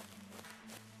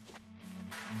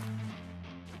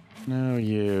 No,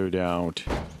 you don't.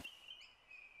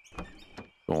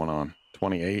 What's going on?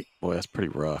 28? Boy, that's pretty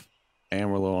rough.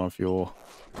 And we're low on fuel.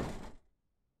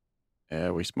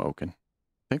 Yeah, we smoking. I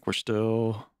think we're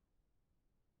still...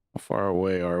 How far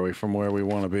away are we from where we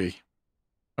want to be?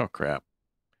 Oh, crap.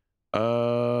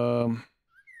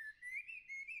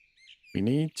 We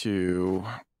need to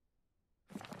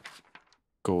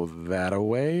go that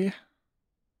away.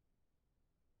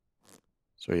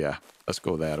 So yeah, let's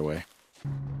go that way.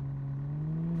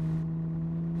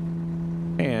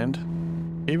 And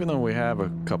even though we have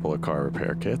a couple of car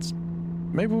repair kits,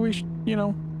 maybe we should, you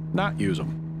know, not use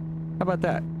them. How about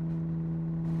that?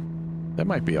 That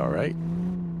might be all right.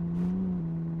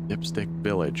 Dipstick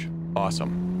Village.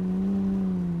 Awesome.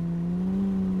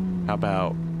 How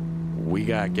about we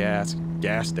got gas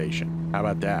station? How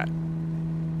about that?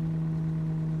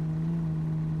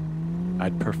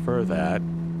 I'd prefer that.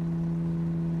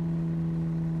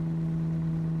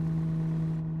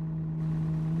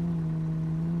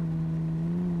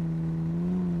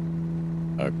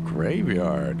 A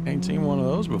graveyard. Ain't seen one of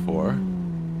those before.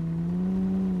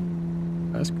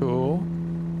 That's cool.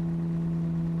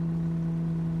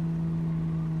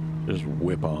 Just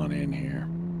whip on in here.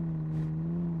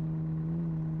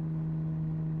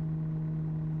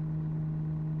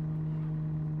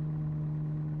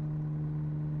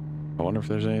 I wonder if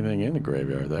there's anything in the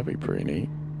graveyard. That'd be pretty neat.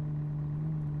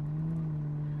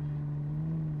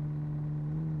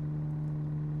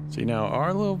 See, now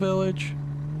our little village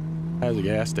has a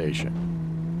gas station.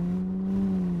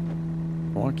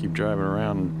 I want to keep driving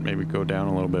around and maybe go down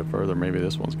a little bit further. Maybe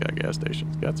this one's got a gas station.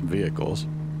 It's got some vehicles.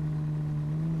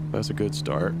 That's a good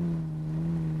start.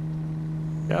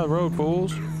 Yeah, the road,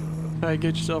 fools. How you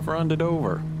get yourself run-ed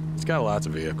over. It's got lots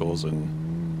of vehicles,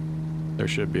 and there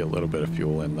should be a little bit of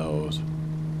fuel in those.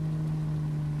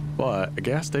 But a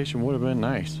gas station would have been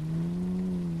nice.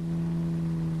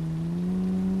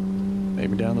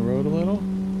 Maybe down the road a little?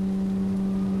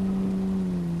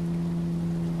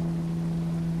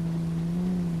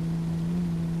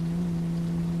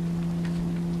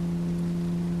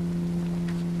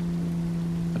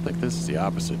 I think this is the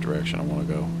opposite direction I want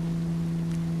to go.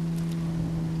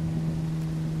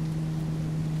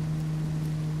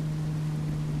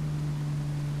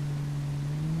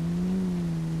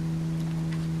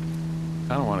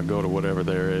 I don't want to go to whatever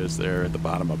there is there at the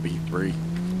bottom of E03.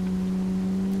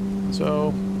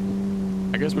 So,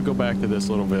 I guess we go back to this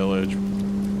little village,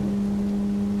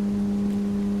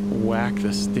 whack the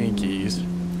stinkies,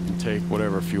 and take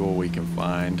whatever fuel we can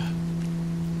find.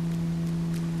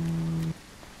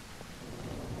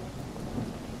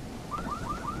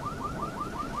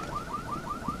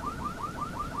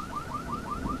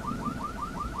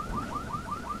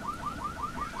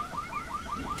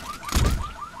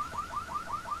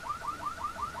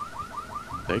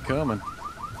 They coming.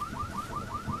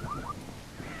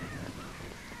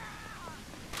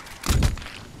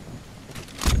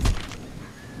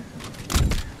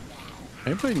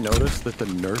 Anybody notice that the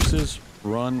nurses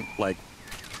run like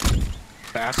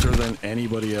faster than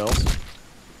anybody else?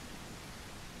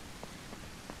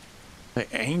 They're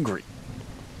angry.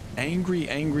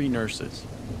 Angry nurses.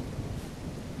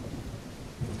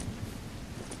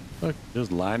 Look,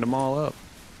 just lined them all up.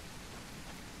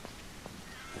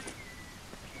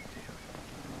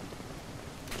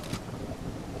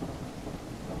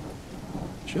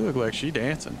 She looked like she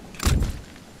dancing.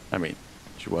 I mean,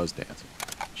 she was dancing.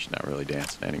 She's not really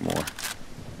dancing anymore.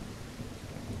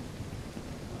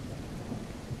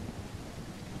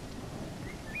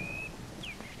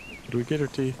 Did we get her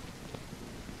teeth?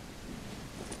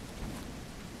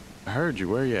 I heard you.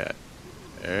 Where you at?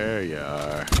 There you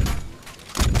are.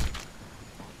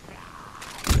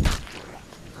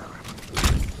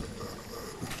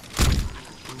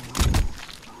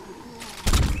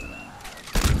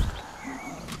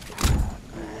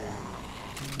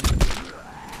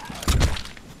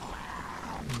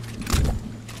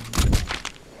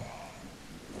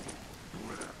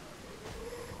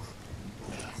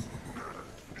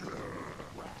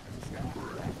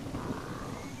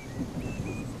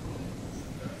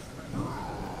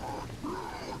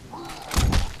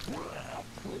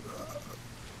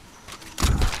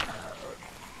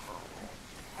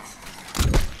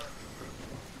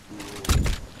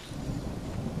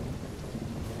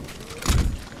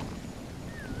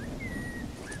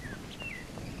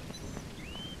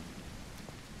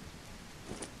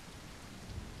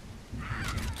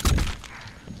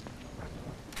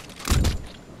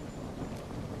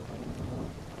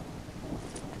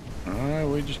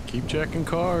 We just keep checking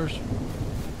cars.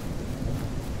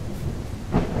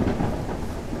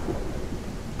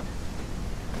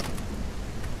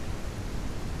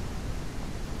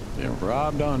 They're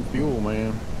robbed on fuel,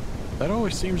 man. That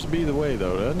always seems to be the way,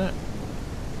 though, doesn't it?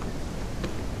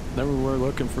 Never we're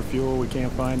looking for fuel, we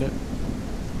can't find it.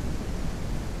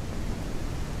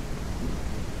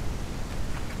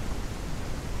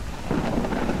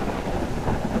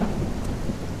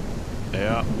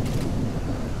 Yeah.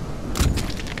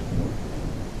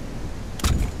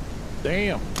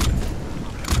 Damn.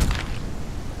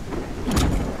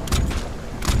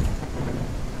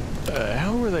 The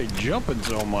hell were they jumping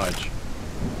so much?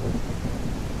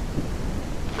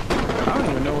 I don't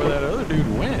even know where that other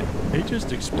dude went. He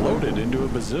just exploded into a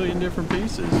bazillion different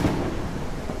pieces.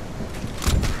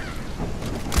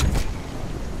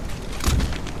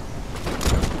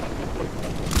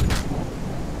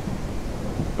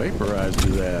 Vaporized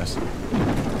his ass.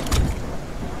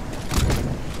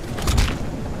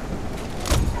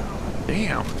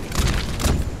 Damn.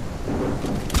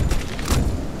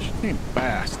 She ain't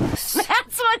fast.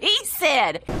 That's what he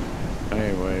said.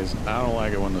 Anyways, I don't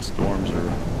like it when the storms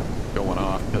are going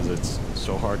off because it's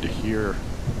so hard to hear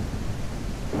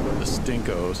the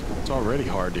stinkos. It's already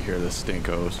hard to hear the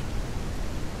stinkos.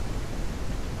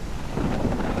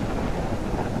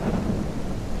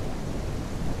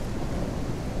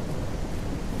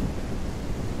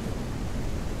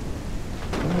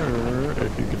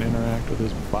 If you can interact with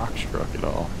this box truck at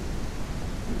all.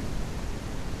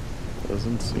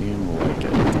 Doesn't seem like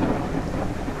it.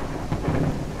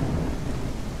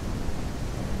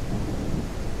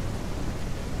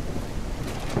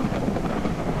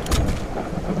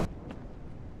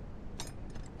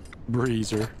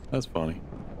 Breezer, that's funny.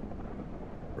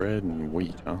 Bread and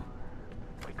wheat, huh?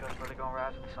 Wake up, really gonna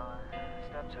rise with the sun.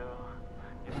 Step 2,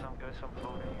 get some good, some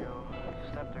food in you.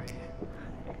 Step 3,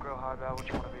 you grow hard about what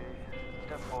you wanna be.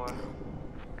 Step 4,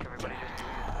 everybody just do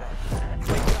your best.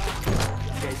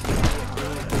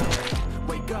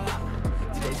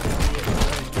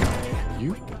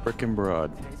 You frickin'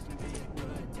 broad.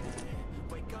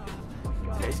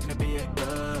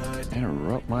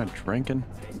 Interrupt my drinking.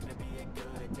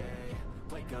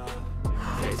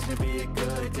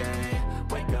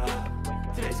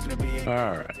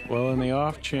 Alright, well, in the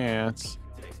off chance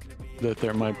that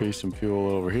there might be some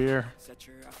fuel over here,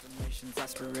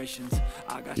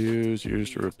 use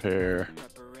to repair,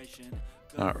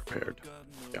 not repaired.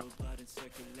 Yeah.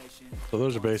 So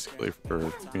those are basically for,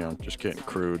 you know, just getting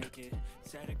crude.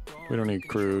 We don't need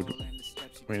crude.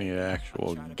 We need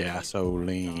actual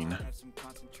gasoline.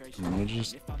 And we'll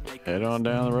just head on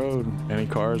down the road. Any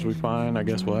cars we find, I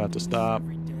guess we'll have to stop.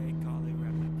 We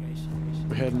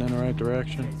heading in the right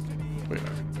direction? We are.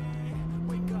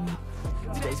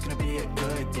 Today's gonna be a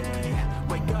good day.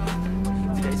 Wake up.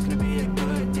 Today's gonna be a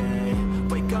good day.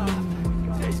 Wake up.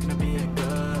 Today's gonna be a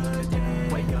good day.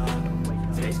 Wake up.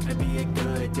 Today's gonna be a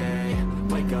good day.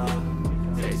 Wake up.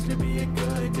 Today's gonna be a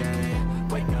good day.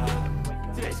 Wake up.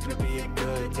 Today's gonna be a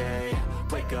good day.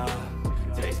 Wake up.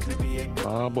 Today's gonna be a good day.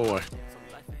 Oh boy.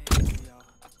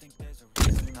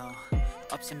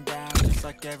 Ups and downs, just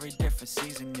like every different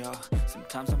season, yo.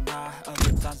 Sometimes I'm high,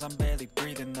 other times I'm barely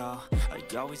breathing, though.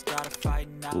 I always gotta fight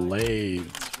now.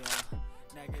 Blades.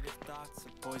 Negative thoughts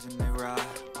are poison, they rot.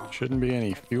 Shouldn't be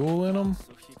any fuel in them.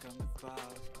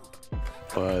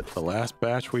 But the last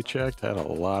batch we checked had a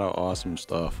lot of awesome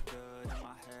stuff.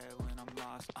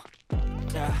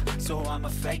 Yeah, so I'ma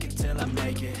fake it till I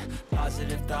make it.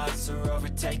 Positive thoughts are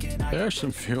overtaken. There's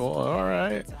some fuel. All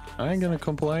right. I ain't gonna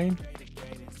complain.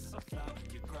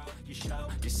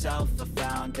 Yourself a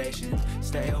foundation.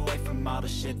 Stay away from all the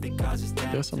shit that causes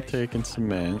damage. Guess I'm taking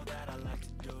cement.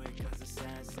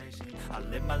 I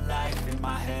live my life in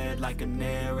my head like a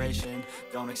narration.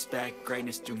 Don't expect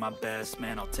greatness, do my best,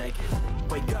 man, I'll take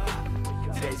it. Wake up,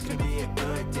 today's gonna be a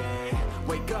good day.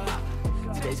 Wake up,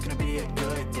 today's gonna be a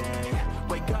good day.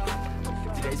 Wake up,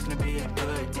 today's gonna be a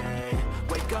good day.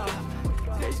 Wake up,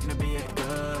 today's gonna be a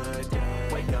good day.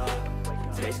 Wake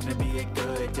up, today's gonna be a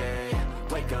good day.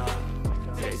 Wake up,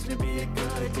 today's gonna be a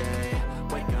good day.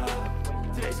 Wake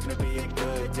up, today's gonna be a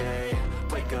good day.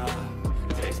 Wake up,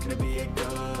 today's gonna be a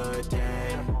good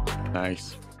day.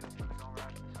 Nice.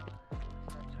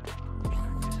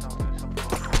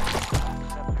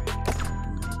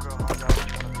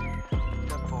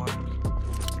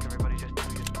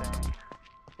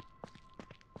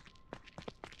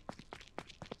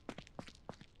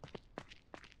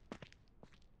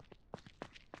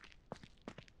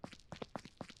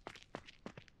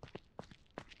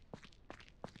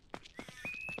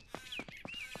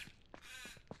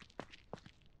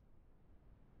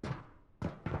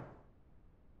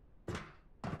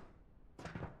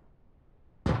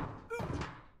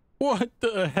 What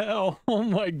the hell? Oh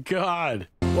my god.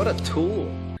 What a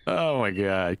tool. Oh my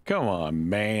god. Come on,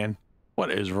 man.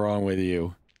 What is wrong with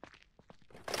you?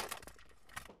 I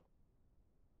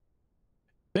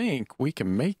think we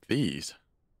can make these.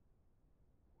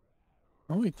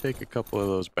 Why don't we take a couple of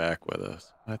those back with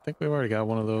us? I think we've already got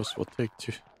one of those. We'll take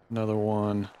another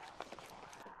one.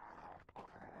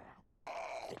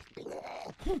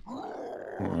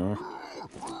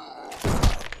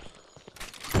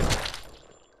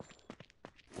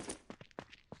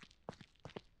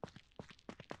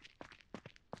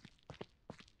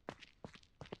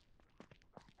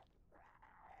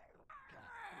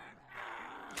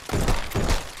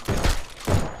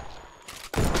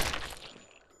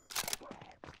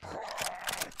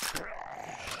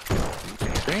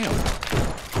 Damn.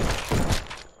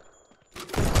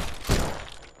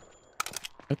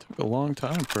 It took a long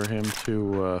time for him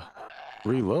to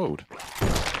reload.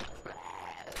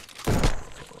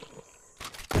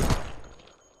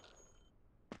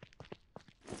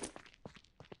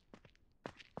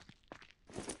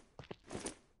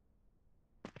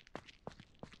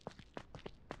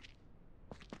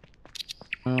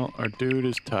 Well, our dude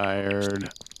is tired.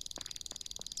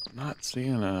 I'm not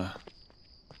seeing a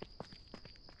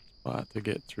spot to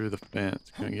get through the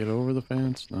fence. Can I get over the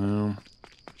fence? No.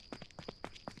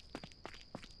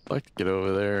 I'd like to get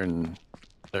over there, and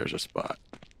there's a spot.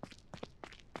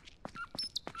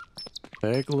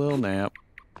 Take a little nap.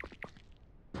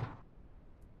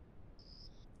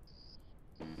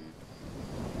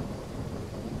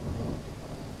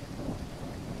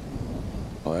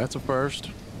 Well, that's a first.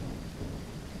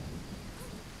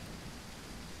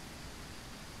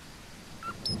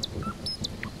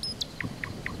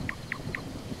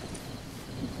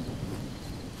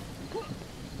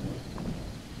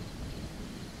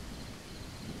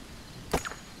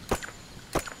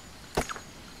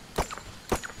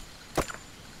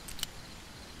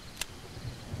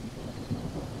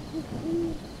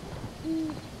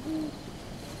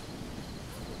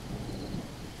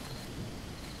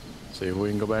 See if we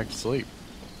can go back to sleep.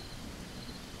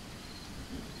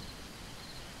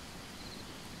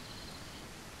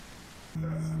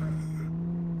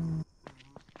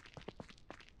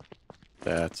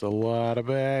 That's a lot of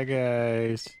bad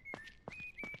guys.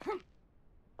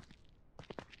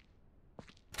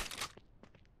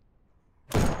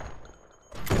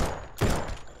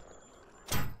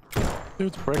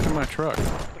 Dude's breaking my truck.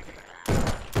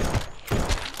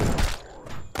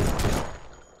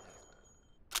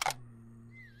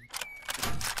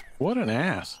 What an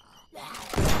ass.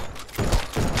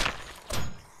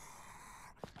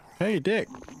 Hey, Dick.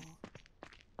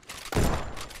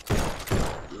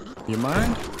 You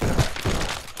mind?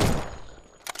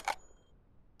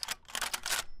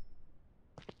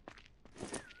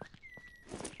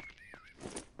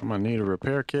 I'm gonna need a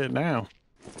repair kit now.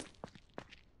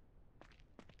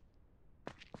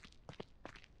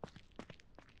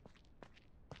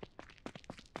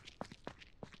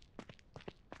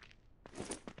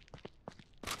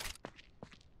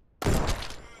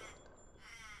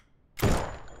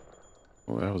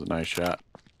 Oh, that was a nice shot.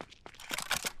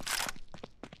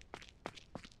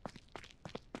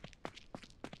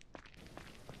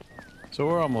 So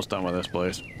we're almost done with this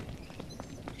place.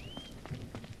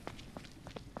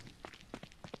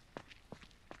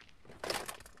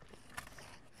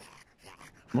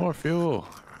 More fuel.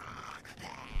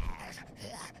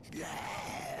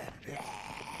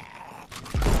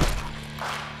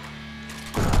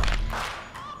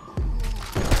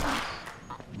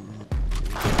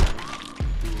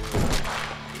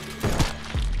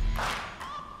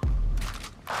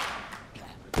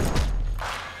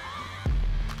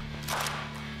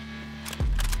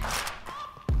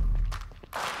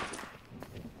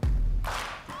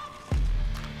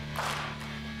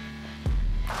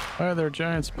 Why are there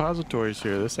giant suppositories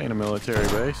here? This ain't a military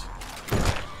base.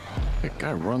 That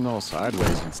guy run all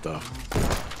sideways and stuff.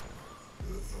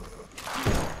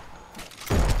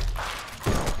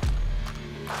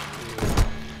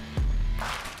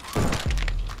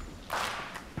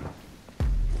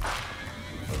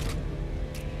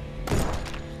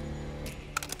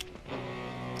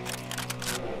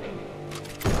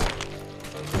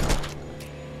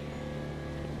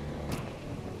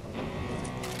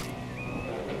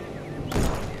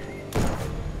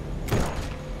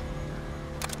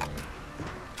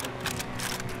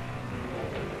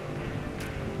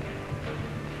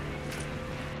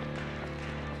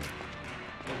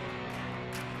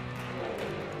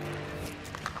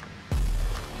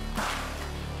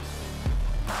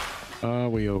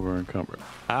 We over encumbered.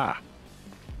 Ah.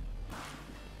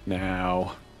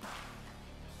 Now,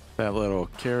 that little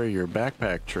carry your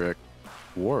backpack trick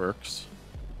works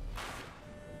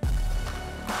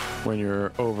when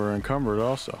you're over encumbered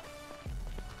also.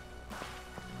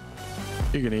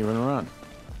 You can even run.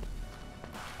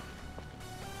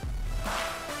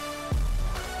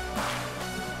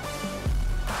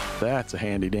 That's a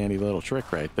handy dandy little trick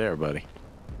right there, buddy.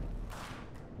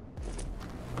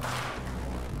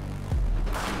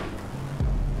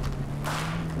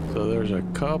 So there's a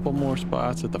couple more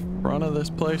spots at the front of this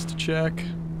place to check,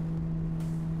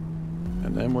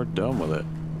 and then we're done with it.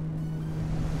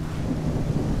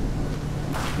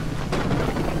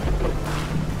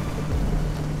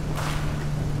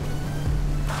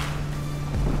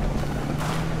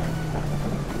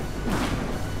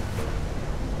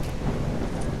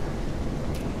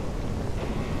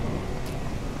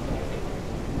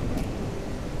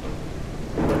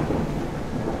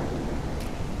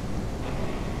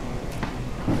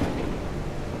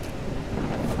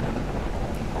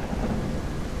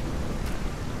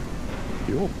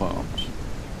 Fuel pumps.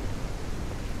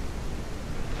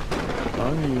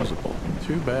 Unusable.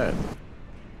 Too bad.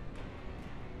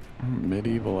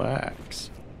 Medieval axe.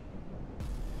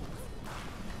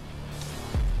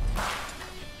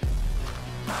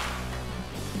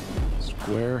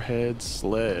 Square head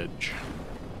sledge.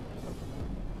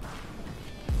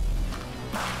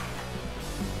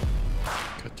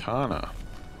 Katana.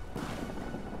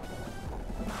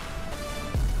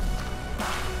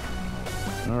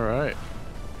 All right.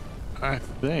 I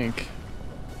think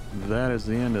that is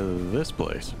the end of this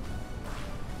place.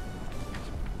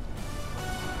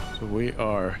 So we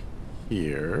are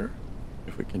here.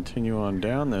 If we continue on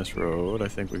down this road, I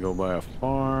think we go by a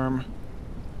farm.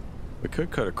 We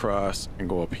could cut across and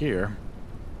go up here.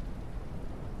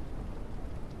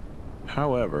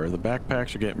 However, the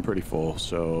backpacks are getting pretty full,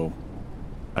 so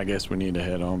I guess we need to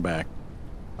head on back.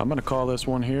 I'm gonna call this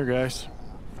one here, guys.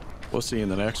 We'll see you in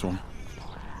the next one.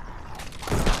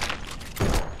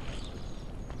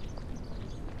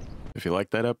 If you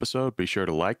liked that episode, be sure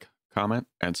to like, comment,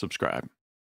 and subscribe.